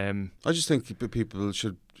 I just think people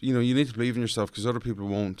should, you know, you need to believe in yourself because other people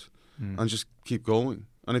won't, and just keep going.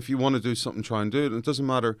 And if you want to do something, try and do it. And it doesn't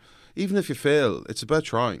matter, even if you fail, it's about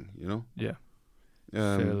trying, you know. Yeah.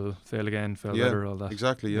 Fail again, fail better, all that.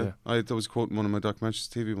 Exactly, yeah. That was quoting one of my documentaries,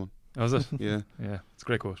 TV one. Oh, was it? Yeah. Yeah, it's a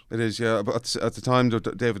great quote. It is, yeah. But at the time,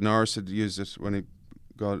 David Norris had used it when he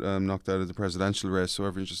got knocked out of the presidential race, so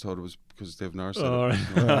everyone just thought it was because David Norris said it.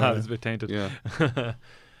 Right. It was a bit tainted. Yeah.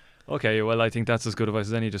 Okay, well, I think that's as good advice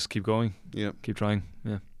as any. Just keep going. Yeah. Keep trying.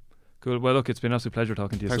 Yeah. Cool. Well, look, it's been an absolute pleasure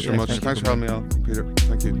talking to you. Thanks very much. Thanks for having me on, Peter.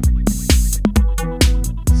 Thank you.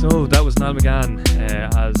 So that was Niall McCann,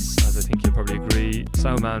 as I think you'll probably agree.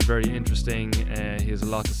 Sound man, very interesting. He has a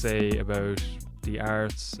lot to say about the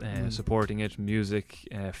arts, supporting it, music,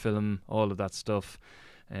 film, all of that stuff.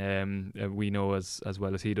 We know as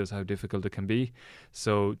well as he does how difficult it can be.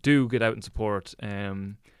 So do get out and support.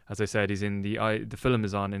 As I said, he's in the film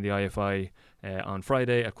is on in the IFI on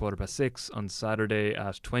Friday at 6:15, on Saturday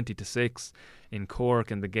at 6:20, in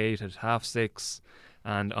Cork in the Gate at 6:30,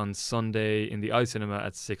 and on Sunday in the iCinema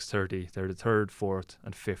at 6:30. They're the 3rd, 4th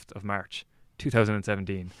and 5th of March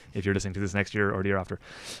 2017, if you're listening to this next year or the year after.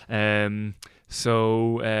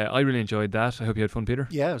 So I really enjoyed that. I hope you had fun, Peter.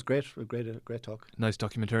 Yeah, it was great. Great talk. Nice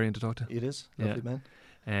documentarian to talk to. It is. Lovely man.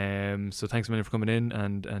 So thanks a million for coming in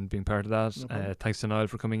and being part of that. No Thanks to Niall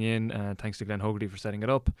for coming in, and thanks to Glenn Hogarty for setting it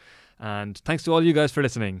up, and thanks to all you guys for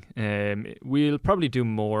listening. We'll probably do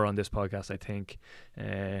more on this podcast, I think.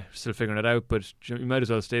 Still figuring it out, but you might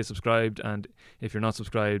as well stay subscribed, and if you're not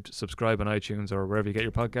subscribed, subscribe on iTunes or wherever you get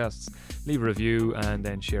your podcasts. Leave a review and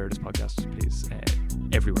then share this podcast, please,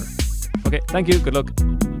 everywhere. Okay, thank you. Good luck.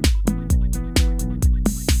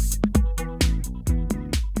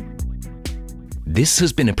 This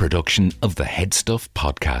has been a production of the HeadStuff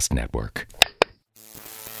Podcast Network.